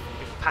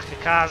 Big pack of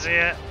cars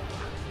here.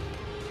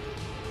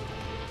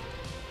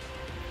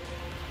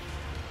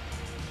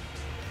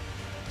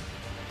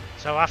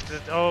 So after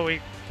the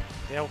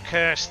old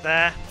curse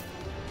there.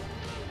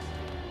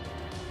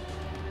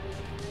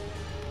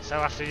 So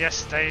after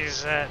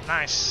yesterday's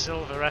nice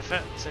silver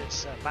effort,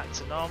 it's back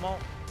to normal.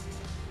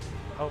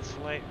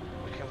 Hopefully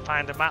we can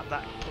find a map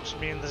that puts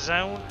me in the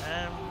zone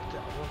and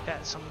we'll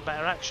get some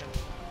better action.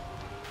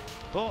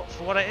 But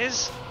for what it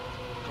is,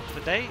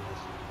 good for date.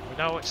 We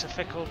know it's a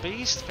fickle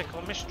beast,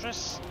 fickle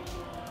mistress.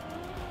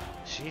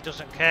 She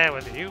doesn't care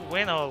whether you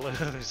win or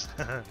lose.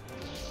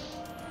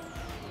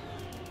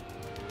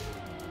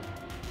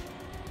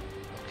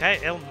 Okay,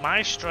 Il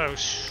Maestro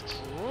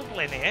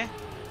struggling here.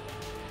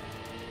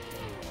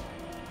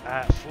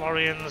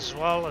 Florian as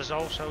well has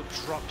also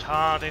dropped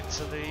hard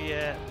into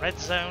the red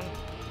zone.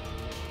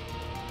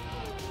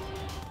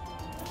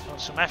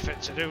 Got some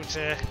effort to do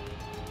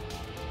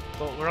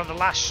but we're on the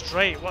last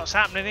straight. What's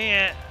happening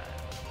here?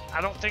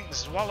 I don't think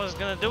Zwolle's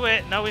going to do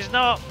it. No, he's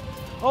not.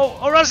 Oh,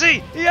 or has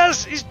he? He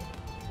has. He's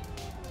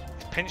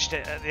pinched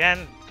it at the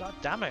end. God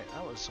damn it,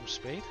 that was some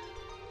speed.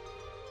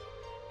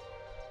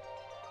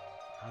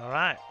 All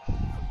right,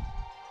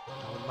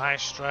 Il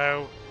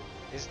Maestro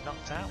is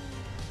knocked out.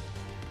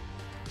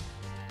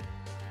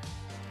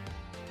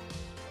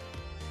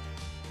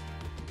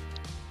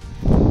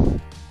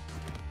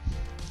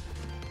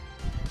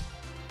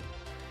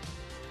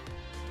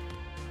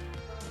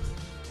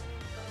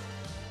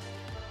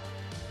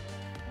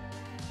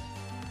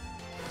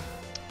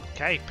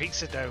 Okay,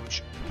 Pizza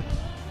Doge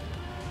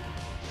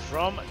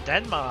from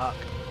Denmark.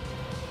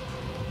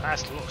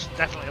 That looks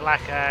definitely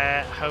like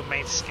a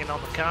homemade skin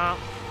on the car.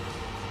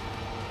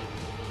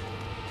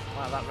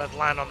 Like that red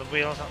line on the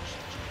wheels, that's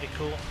pretty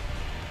cool.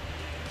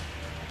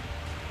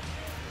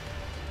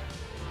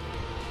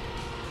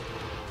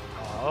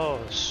 Oh,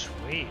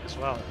 sweet as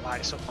well, it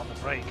lights up on the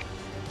brake.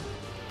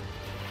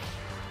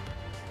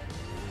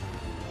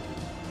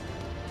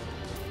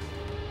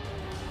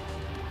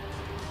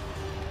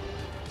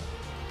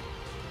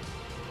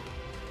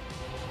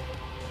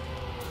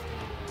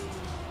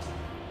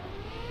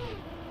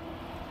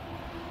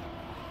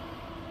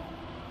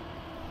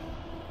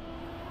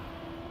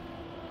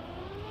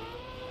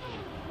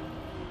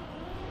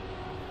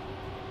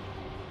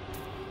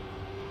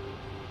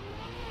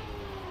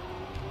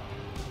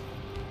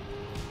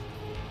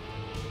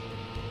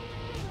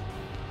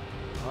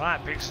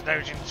 Alright, Pizza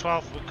Doge in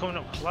 12th. We're coming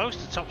up close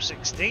to top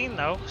 16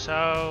 though,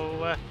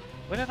 so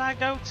where did I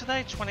go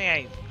today?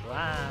 28th.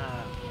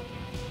 Right.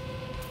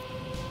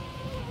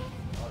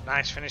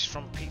 nice finish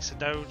from Pizza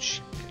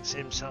Doge. Gets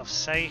himself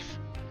safe.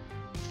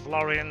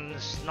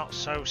 Florian's not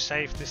so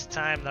safe this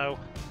time though.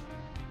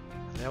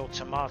 The old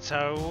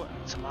tomato.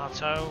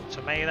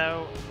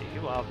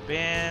 You have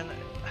been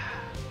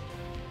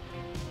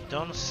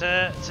done,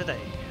 sir,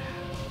 today.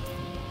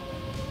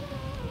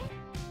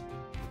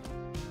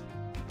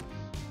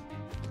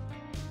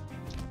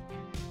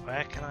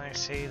 Where can I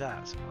see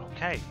that?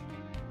 Okay,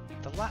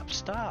 the lap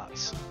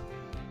starts.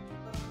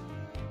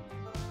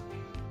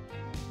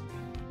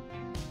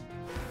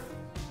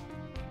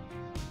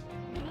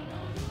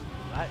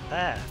 Right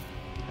there.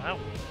 Oh,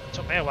 it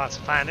took me a while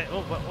to find it.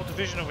 Oh, what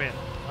division are we in?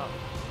 Oh.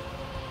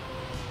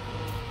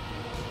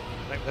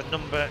 I think the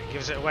number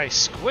gives it away.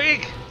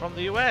 Squig from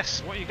the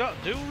US. What you got,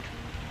 dude?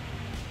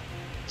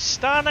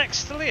 Starnex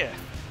still here?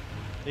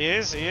 He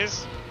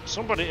is.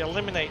 Somebody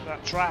eliminate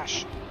that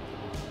trash.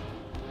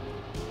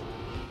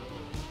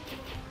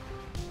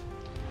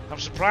 I'm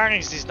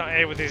surprised he's not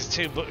here with his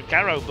two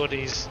Garrow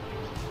buddies.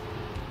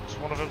 Is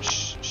one of them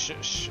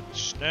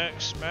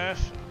Smurf?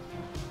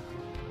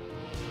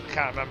 I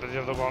can't remember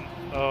the other one.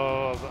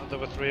 Oh, there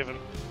were three of them.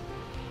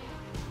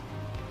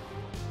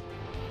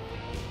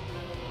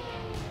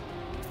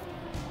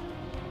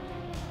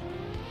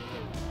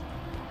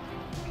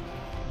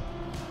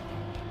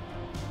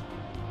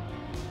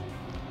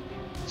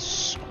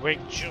 Squig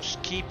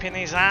just keeping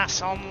his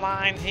ass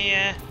online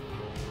here.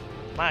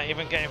 Might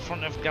even get in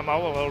front of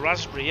Gamola or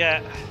Raspberry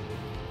yet.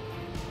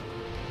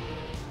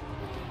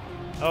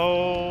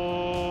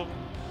 Oh,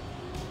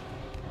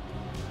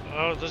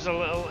 there's a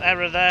little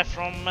error there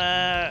from,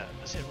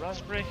 is it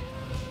Raspberry?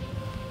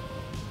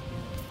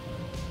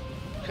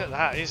 Look at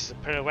that, he's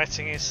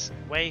pirouetting his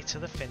way to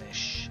the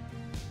finish.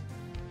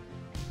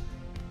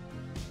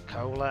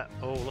 Cola,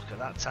 oh look at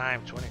that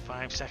time,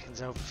 25 seconds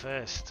over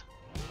first.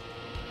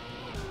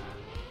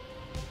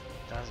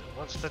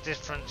 What's the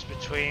difference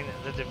between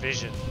the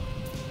division?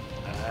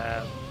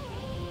 None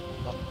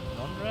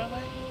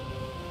really?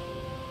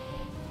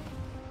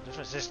 The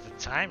difference is the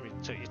time it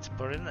took you to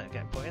put in there,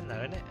 get put in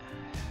there, isn't it?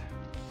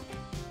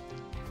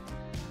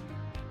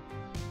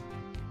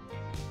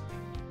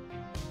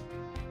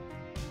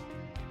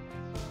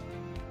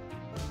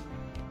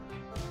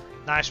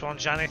 Nice one,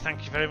 Johnny.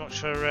 Thank you very much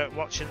for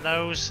watching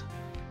those.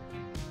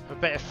 A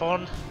bit of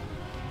fun.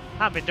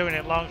 I've been doing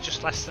it long,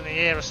 just less than a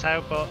year or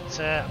so, but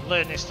I'm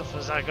learning stuff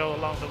as I go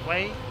along the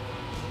way.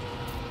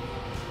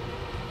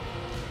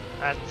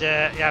 And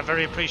yeah,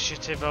 very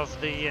appreciative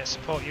of the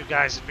support you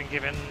guys have been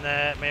giving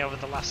me over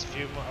the last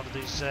few of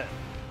these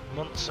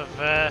months of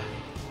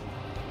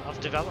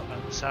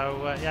development.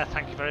 So yeah,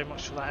 thank you very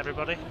much for that,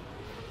 everybody.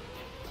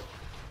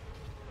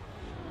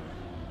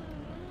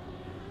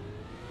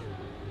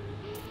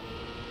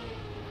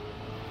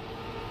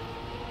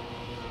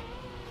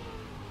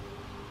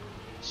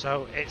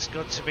 So it's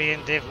good to be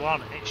in Div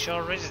 1. It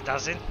sure is,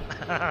 Dazin.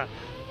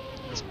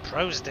 It's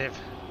Pros Div.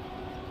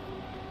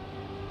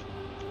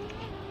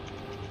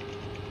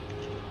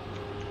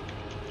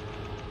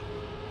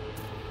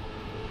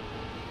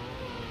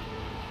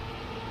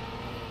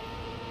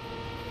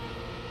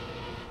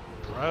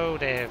 Pro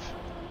Div.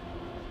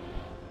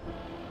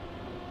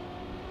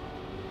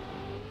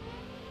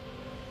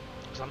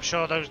 Because I'm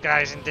sure those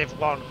guys in Div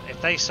 1,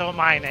 if they saw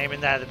my name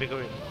in there, they'd be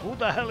going, who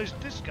the hell is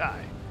this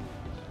guy?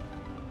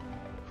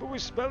 Who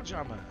is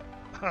Spelljammer?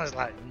 I was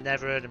like,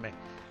 never heard of me.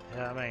 You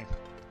know what I mean?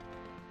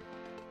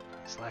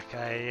 It's like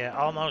a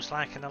almost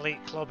like an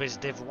elite club is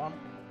Div 1.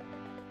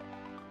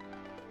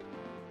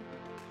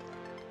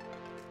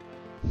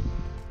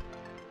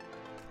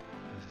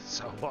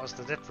 So what's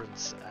the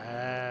difference?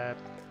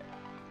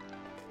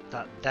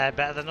 That they're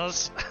better than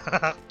us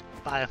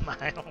by a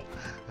mile.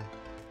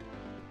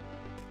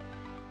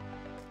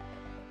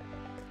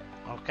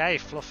 Okay,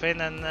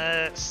 Fluffin and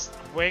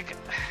Squig.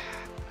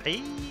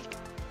 Eek.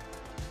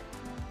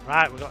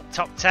 Right, we've got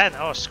top 10.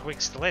 Oh,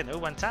 Squig's still in. Who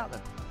went out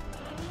then?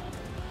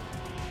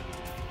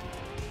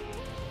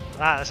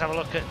 Right, let's have a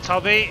look at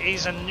Toby.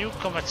 He's a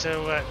newcomer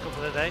to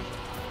Couple of Day.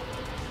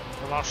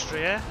 From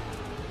Austria.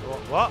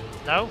 What?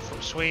 No,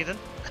 from Sweden.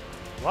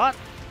 What?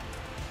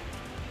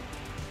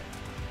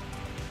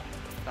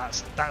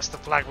 That's the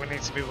flag we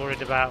need to be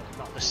worried about,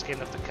 not the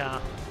skin of the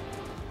car.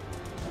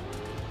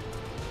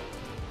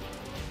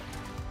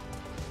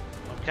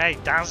 Okay,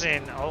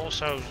 Dazin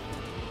also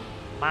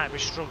might be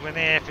struggling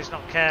here if he's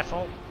not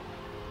careful.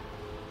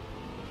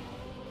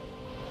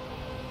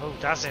 Oh,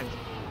 Dazin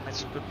made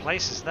some good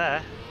places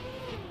there.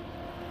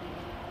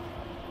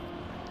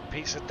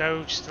 Pizza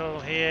Doge still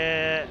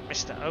here.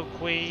 Mr.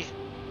 Oakwee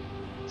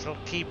still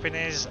keeping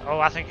his. Oh,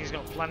 I think he's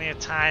got plenty of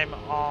time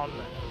on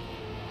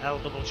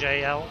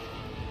LJJL.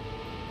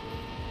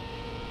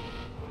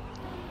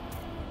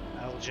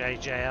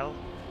 LJJL.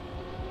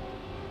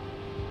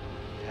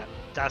 Yeah,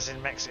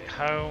 Dazin makes it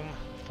home.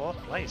 4th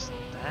place.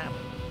 Damn.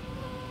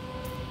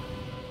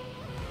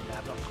 Yeah,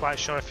 I'm not quite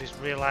sure if he's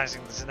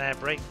realising there's an air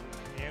brake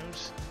we can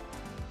use.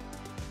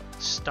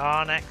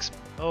 Starnex.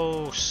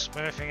 Oh,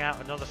 smurfing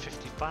out another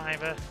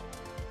 55er.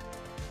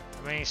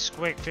 I mean,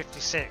 Squig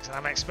 56, and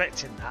I'm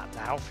expecting that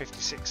now,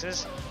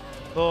 56ers.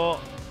 But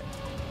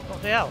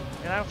What the hell?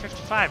 You know,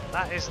 55.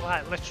 That is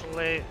like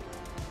literally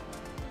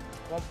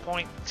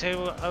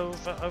 1.2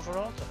 over order.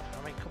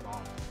 I mean, come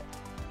on.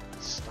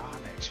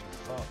 Starnex, you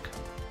fuck.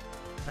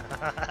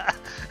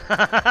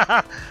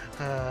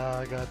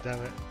 Oh, god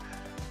damn it.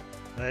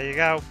 There you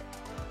go.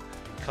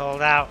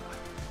 Called out.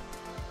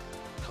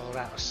 Called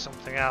out as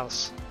something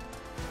else.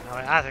 I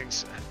mean, I think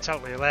it's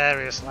totally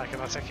hilarious, like,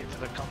 and I take it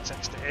for the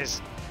context it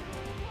is.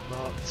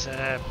 But,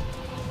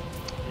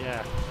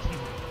 yeah.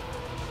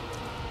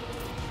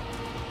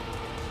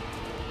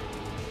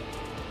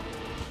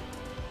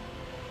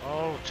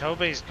 Oh,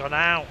 Toby's gone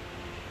out.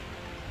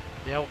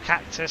 The old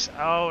cactus.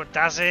 Oh,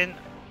 Dazin.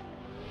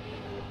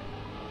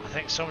 I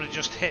think somebody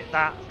just hit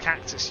that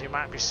cactus. You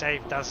might be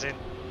safe, Dazin.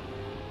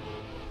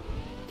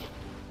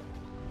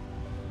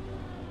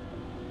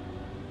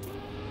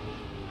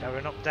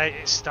 Going update.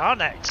 It's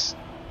Starnex.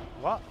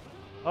 What?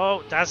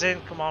 Oh,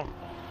 Dazin, come on.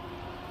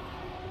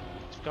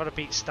 You've got to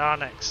beat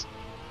Starnex.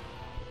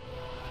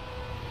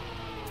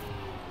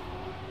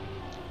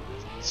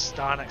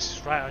 Starnex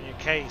is right on your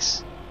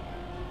case.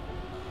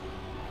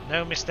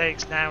 No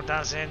mistakes now,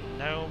 Dazin.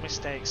 No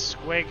mistakes.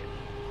 Squig,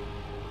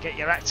 get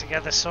your act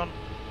together, son.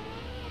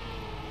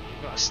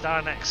 You've got a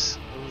Starnex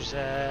who's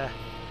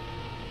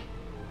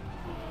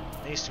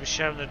needs to be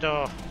shown the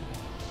door.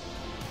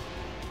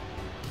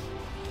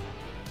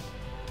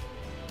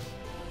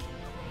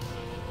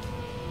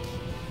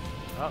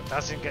 Oh,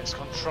 Dazin gets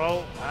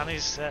control and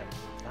he's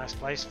nice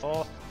place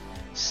for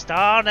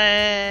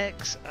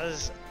Starnex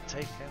has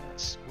taken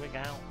Squig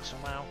out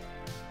somehow.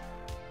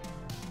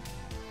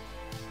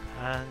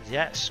 And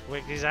yeah,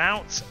 Squig is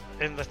out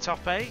in the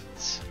top 8. And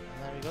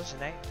there he goes in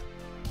 8th.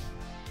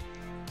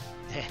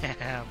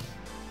 Damn.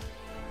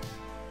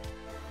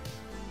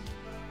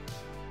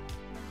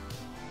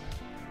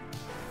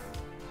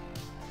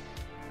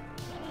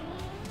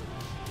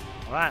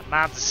 Alright,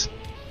 Mads.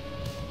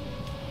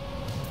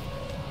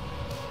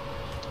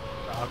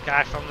 Got a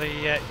guy from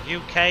the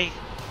UK.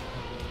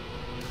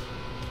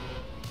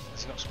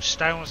 He's got some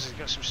stones. He's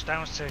got some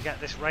stones to get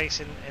this race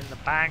in the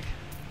bag.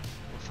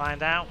 We'll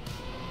find out.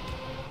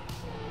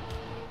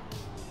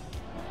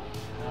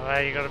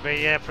 Well, you've got to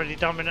be pretty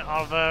dominant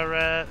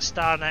over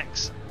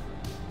Starnex.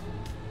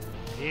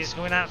 He's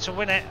going out to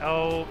win it.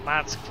 Oh,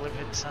 Mads clip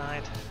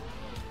inside.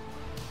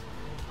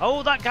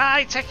 Oh, that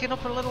guy taking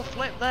up a little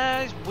flip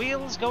there. His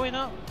wheels going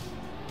up.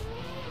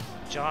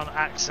 John,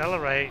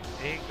 accelerate.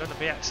 He ain't going to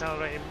be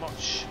accelerating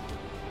much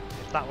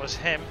if that was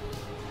him.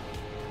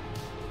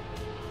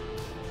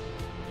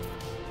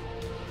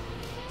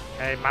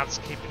 Okay, Mads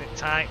keeping it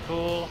tight,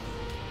 cool.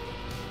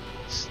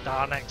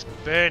 Starnex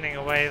burning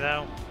away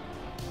though.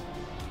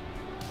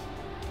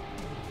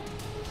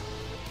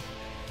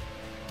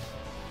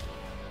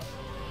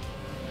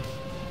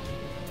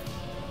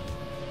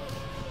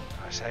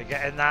 So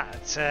getting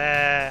that,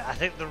 I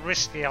think the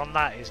risky on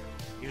that is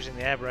using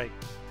the air brake.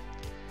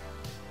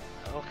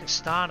 Look at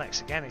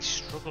Starnex again, he's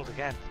struggled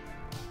again.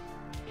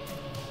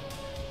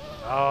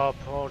 Oh,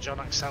 poor John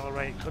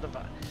Accelerate, could have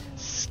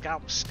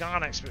scalped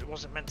Starnex, but it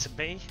wasn't meant to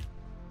be.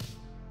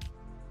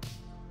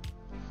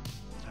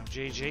 No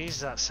GG's,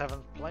 that's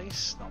 7th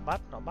place, not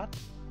bad, not bad.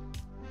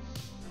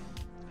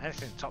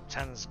 Anything top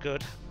 10's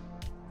good.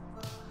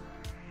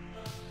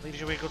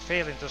 Leaves you with a good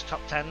feeling, does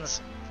top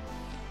 10's.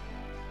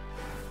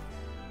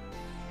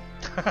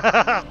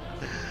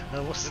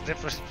 What's the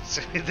difference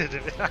between the two?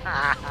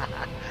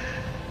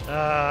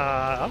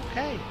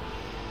 Okay.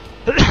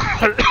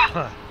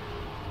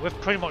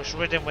 We've pretty much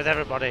ridden with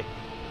everybody.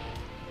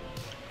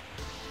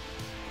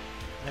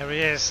 There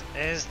he is.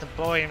 Here's the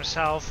boy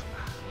himself,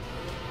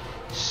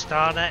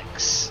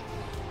 Starnex.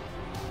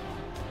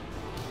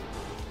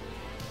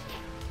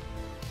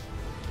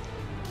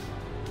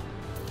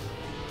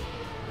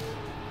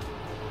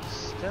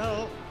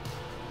 Still,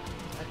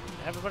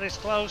 everybody's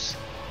close.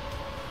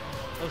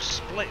 Those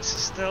splits are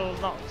still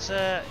not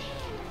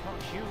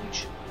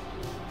huge.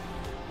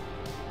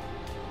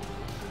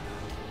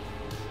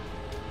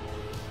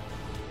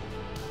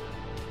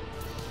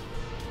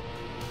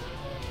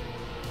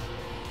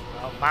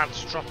 Oh,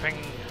 Mads dropping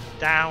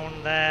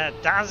down there.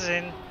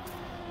 Dazin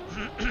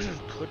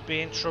could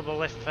be in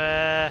trouble if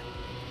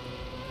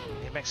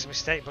he makes a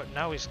mistake, but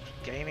no, he's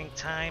gaining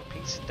time.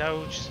 Pizza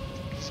Doge,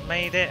 he's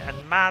made it,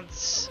 and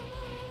Mads.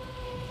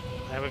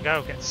 There we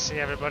go. Get to see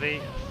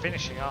everybody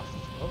finishing off.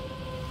 Oh.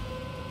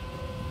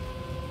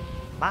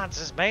 Mads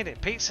has made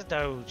it, Pizza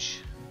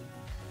Doge.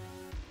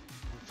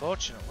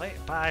 Unfortunately,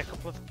 by a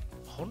couple of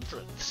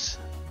hundredths.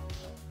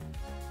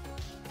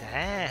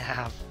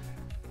 Damn.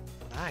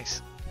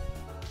 Nice.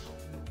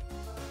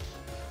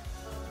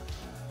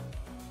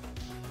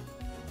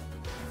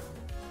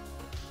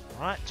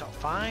 Alright, top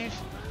 5.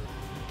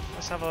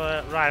 Let's have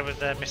a ride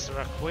with Mr.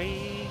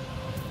 Acqui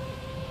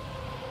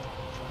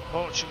from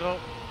Portugal.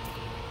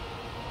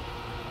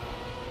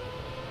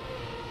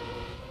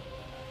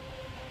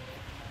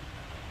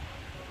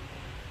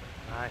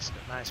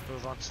 Nice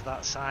move onto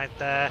that side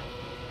there.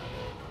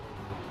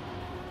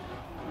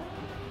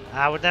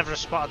 I would never have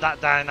spotted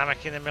that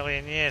dynamic in a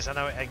million years. I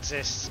know it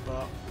exists,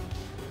 but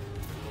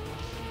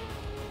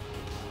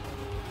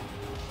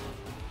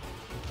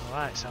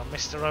Alright, so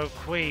Mr.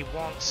 O'Quee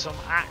wants some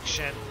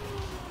action.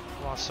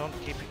 Come on, son,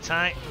 keep it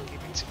tight,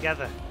 keep it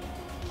together.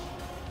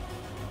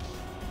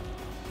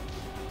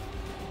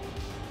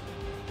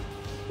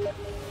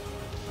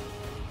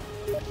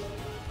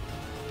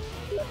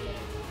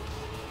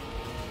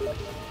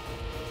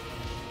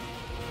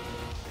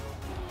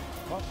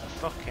 What the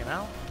fucking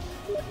hell?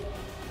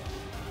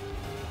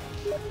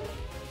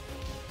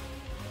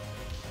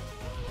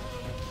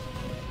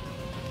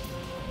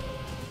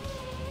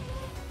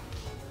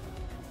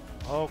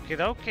 Okie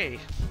dokie.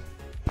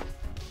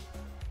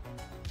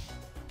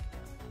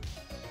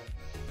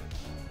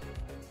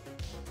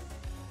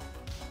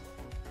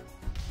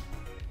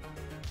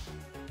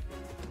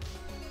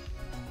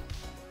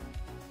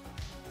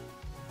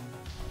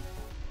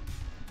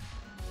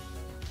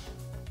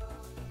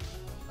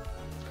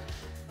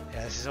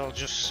 Yeah, this is all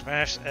just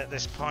Smurfs at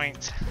this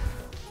point.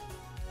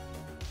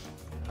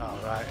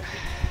 Alright.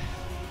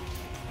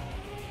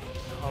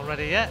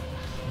 Already yet?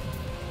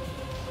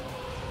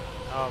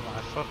 Oh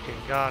my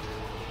fucking god.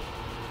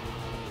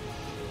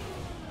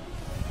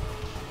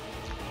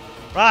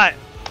 Right,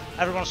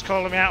 everyone's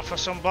calling me out for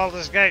some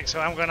Baldur's Gate, so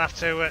I'm going to have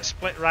to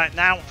split right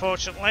now,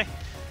 unfortunately.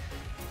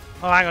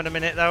 Oh, hang on a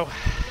minute though.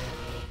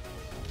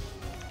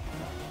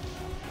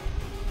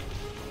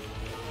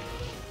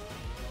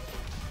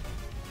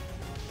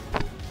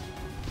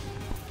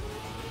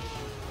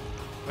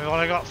 We've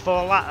only got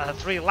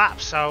 3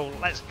 laps, so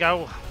let's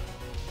go.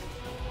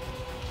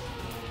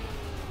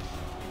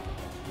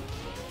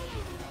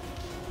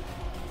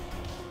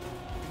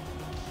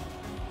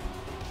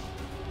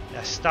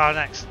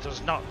 StarNext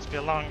does not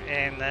belong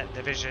in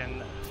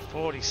Division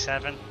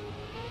 47.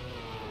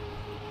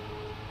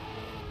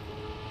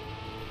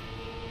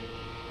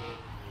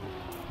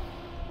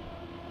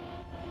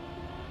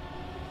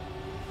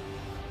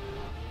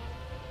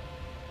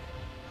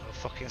 Oh,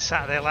 fucking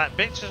Saturday like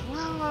bitches.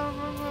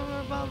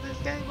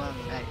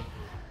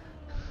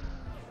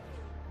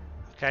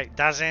 Okay,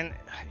 Dazin,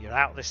 you're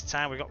out this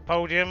time. We've got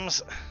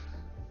podiums.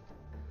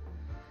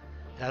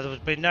 There will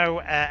be no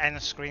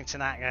end screen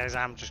tonight, guys.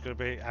 I've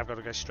got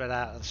to go straight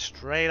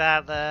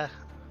out there.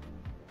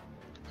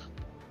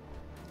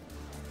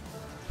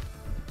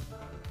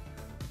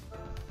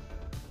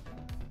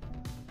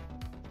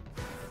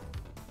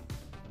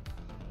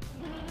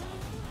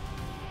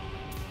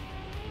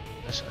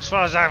 As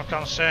far as I'm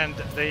concerned,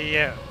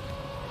 the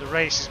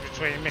race is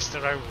between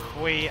Mr.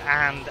 O'Quee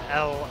and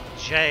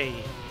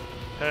LJ.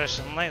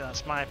 Personally,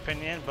 that's my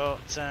opinion,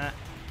 but.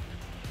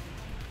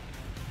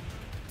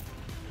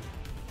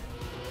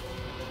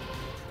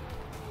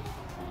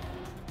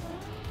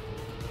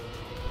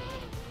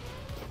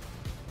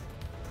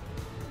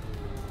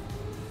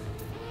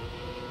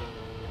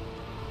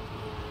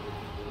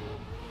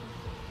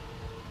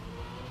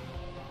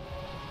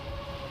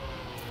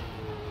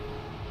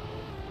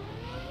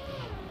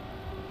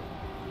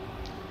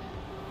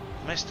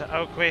 Mr.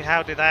 O'Quee,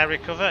 how did I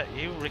recover?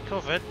 You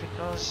recovered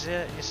because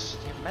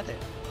you've made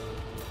it.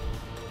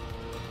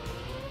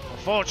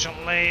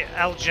 Unfortunately,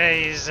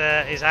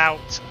 LJ is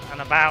out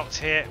and about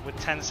here with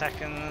 10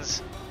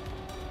 seconds.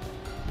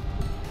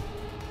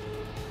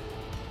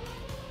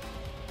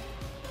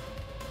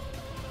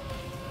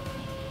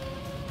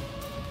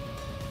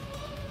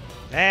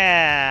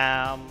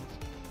 Damn.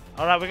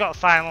 Alright, we got a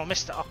final.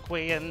 Mr.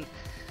 O'Quee and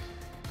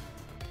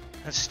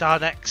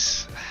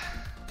StarNext.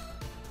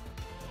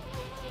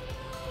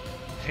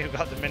 You've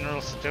got the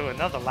minerals to do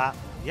another lap.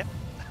 Yep.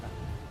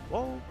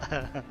 Whoa.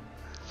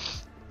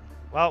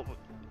 Well,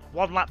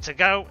 1 lap to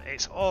go.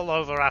 It's all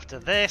over after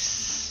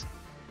this.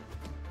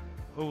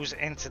 Who's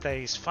in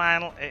today's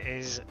final? It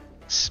is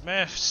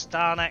Smurf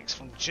StarNext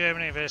from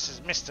Germany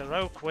versus Mr.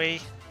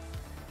 O'Quee.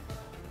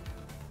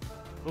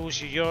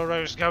 Who's your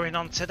Euros going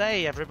on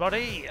today,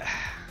 everybody?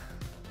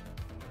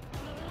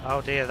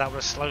 Oh dear, that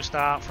was a slow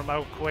start from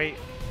O'Quee.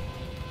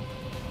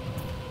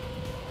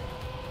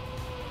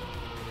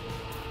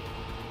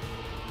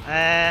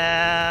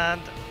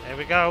 And here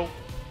we go.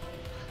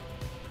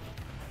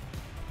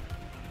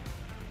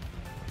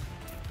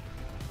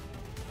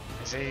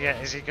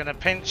 Is he going to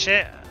pinch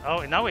it?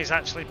 Oh no, he's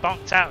actually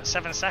bonked out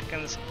 7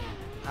 seconds.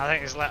 I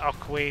think he's let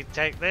O'Quee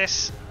take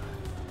this.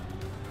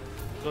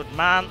 Good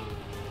man.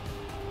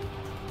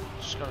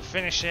 Just got to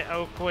finish it,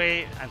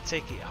 O'Quee, and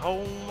take it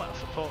home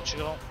for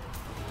Portugal.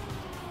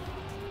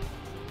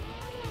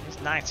 He's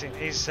 19.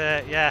 He's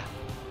yeah,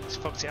 he's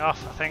fucked it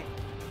off. I think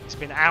he's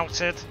been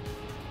outed.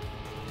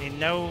 He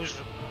knows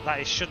that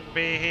he shouldn't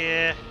be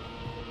here.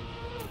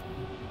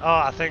 Oh,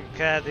 I think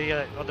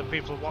the other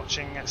people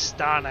watching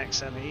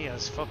StarNext, and he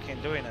is fucking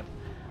doing it.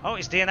 Oh,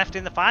 he's DNF'd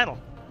in the final.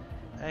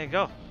 There you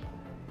go.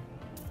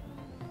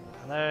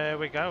 And there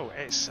we go.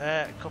 It's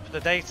cup of the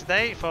day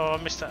today for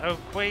Mr.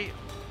 O'Quee.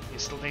 He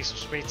still needs some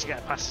speed to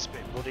get past this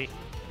bit, buddy.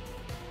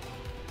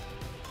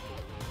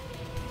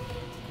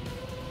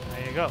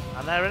 There you go.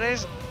 And there it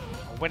is.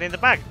 Winning the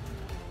bag.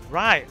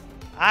 Right.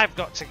 I've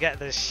got to get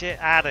this shit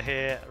out of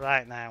here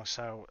right now.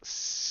 So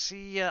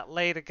see you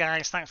later,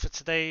 guys. Thanks for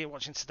today,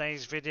 watching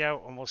today's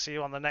video, and we'll see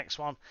you on the next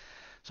one.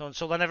 So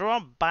until then,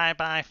 everyone, bye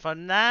bye for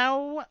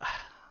now.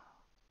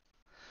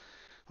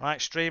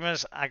 Right,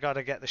 streamers, I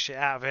gotta get the shit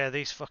out of here.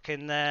 These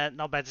fucking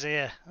knobheads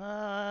here.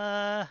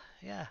 Yeah,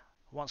 I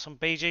want some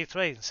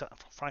BG3. So,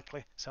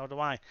 frankly, so do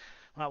I.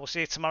 Right, we'll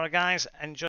see you tomorrow, guys. Enjoy.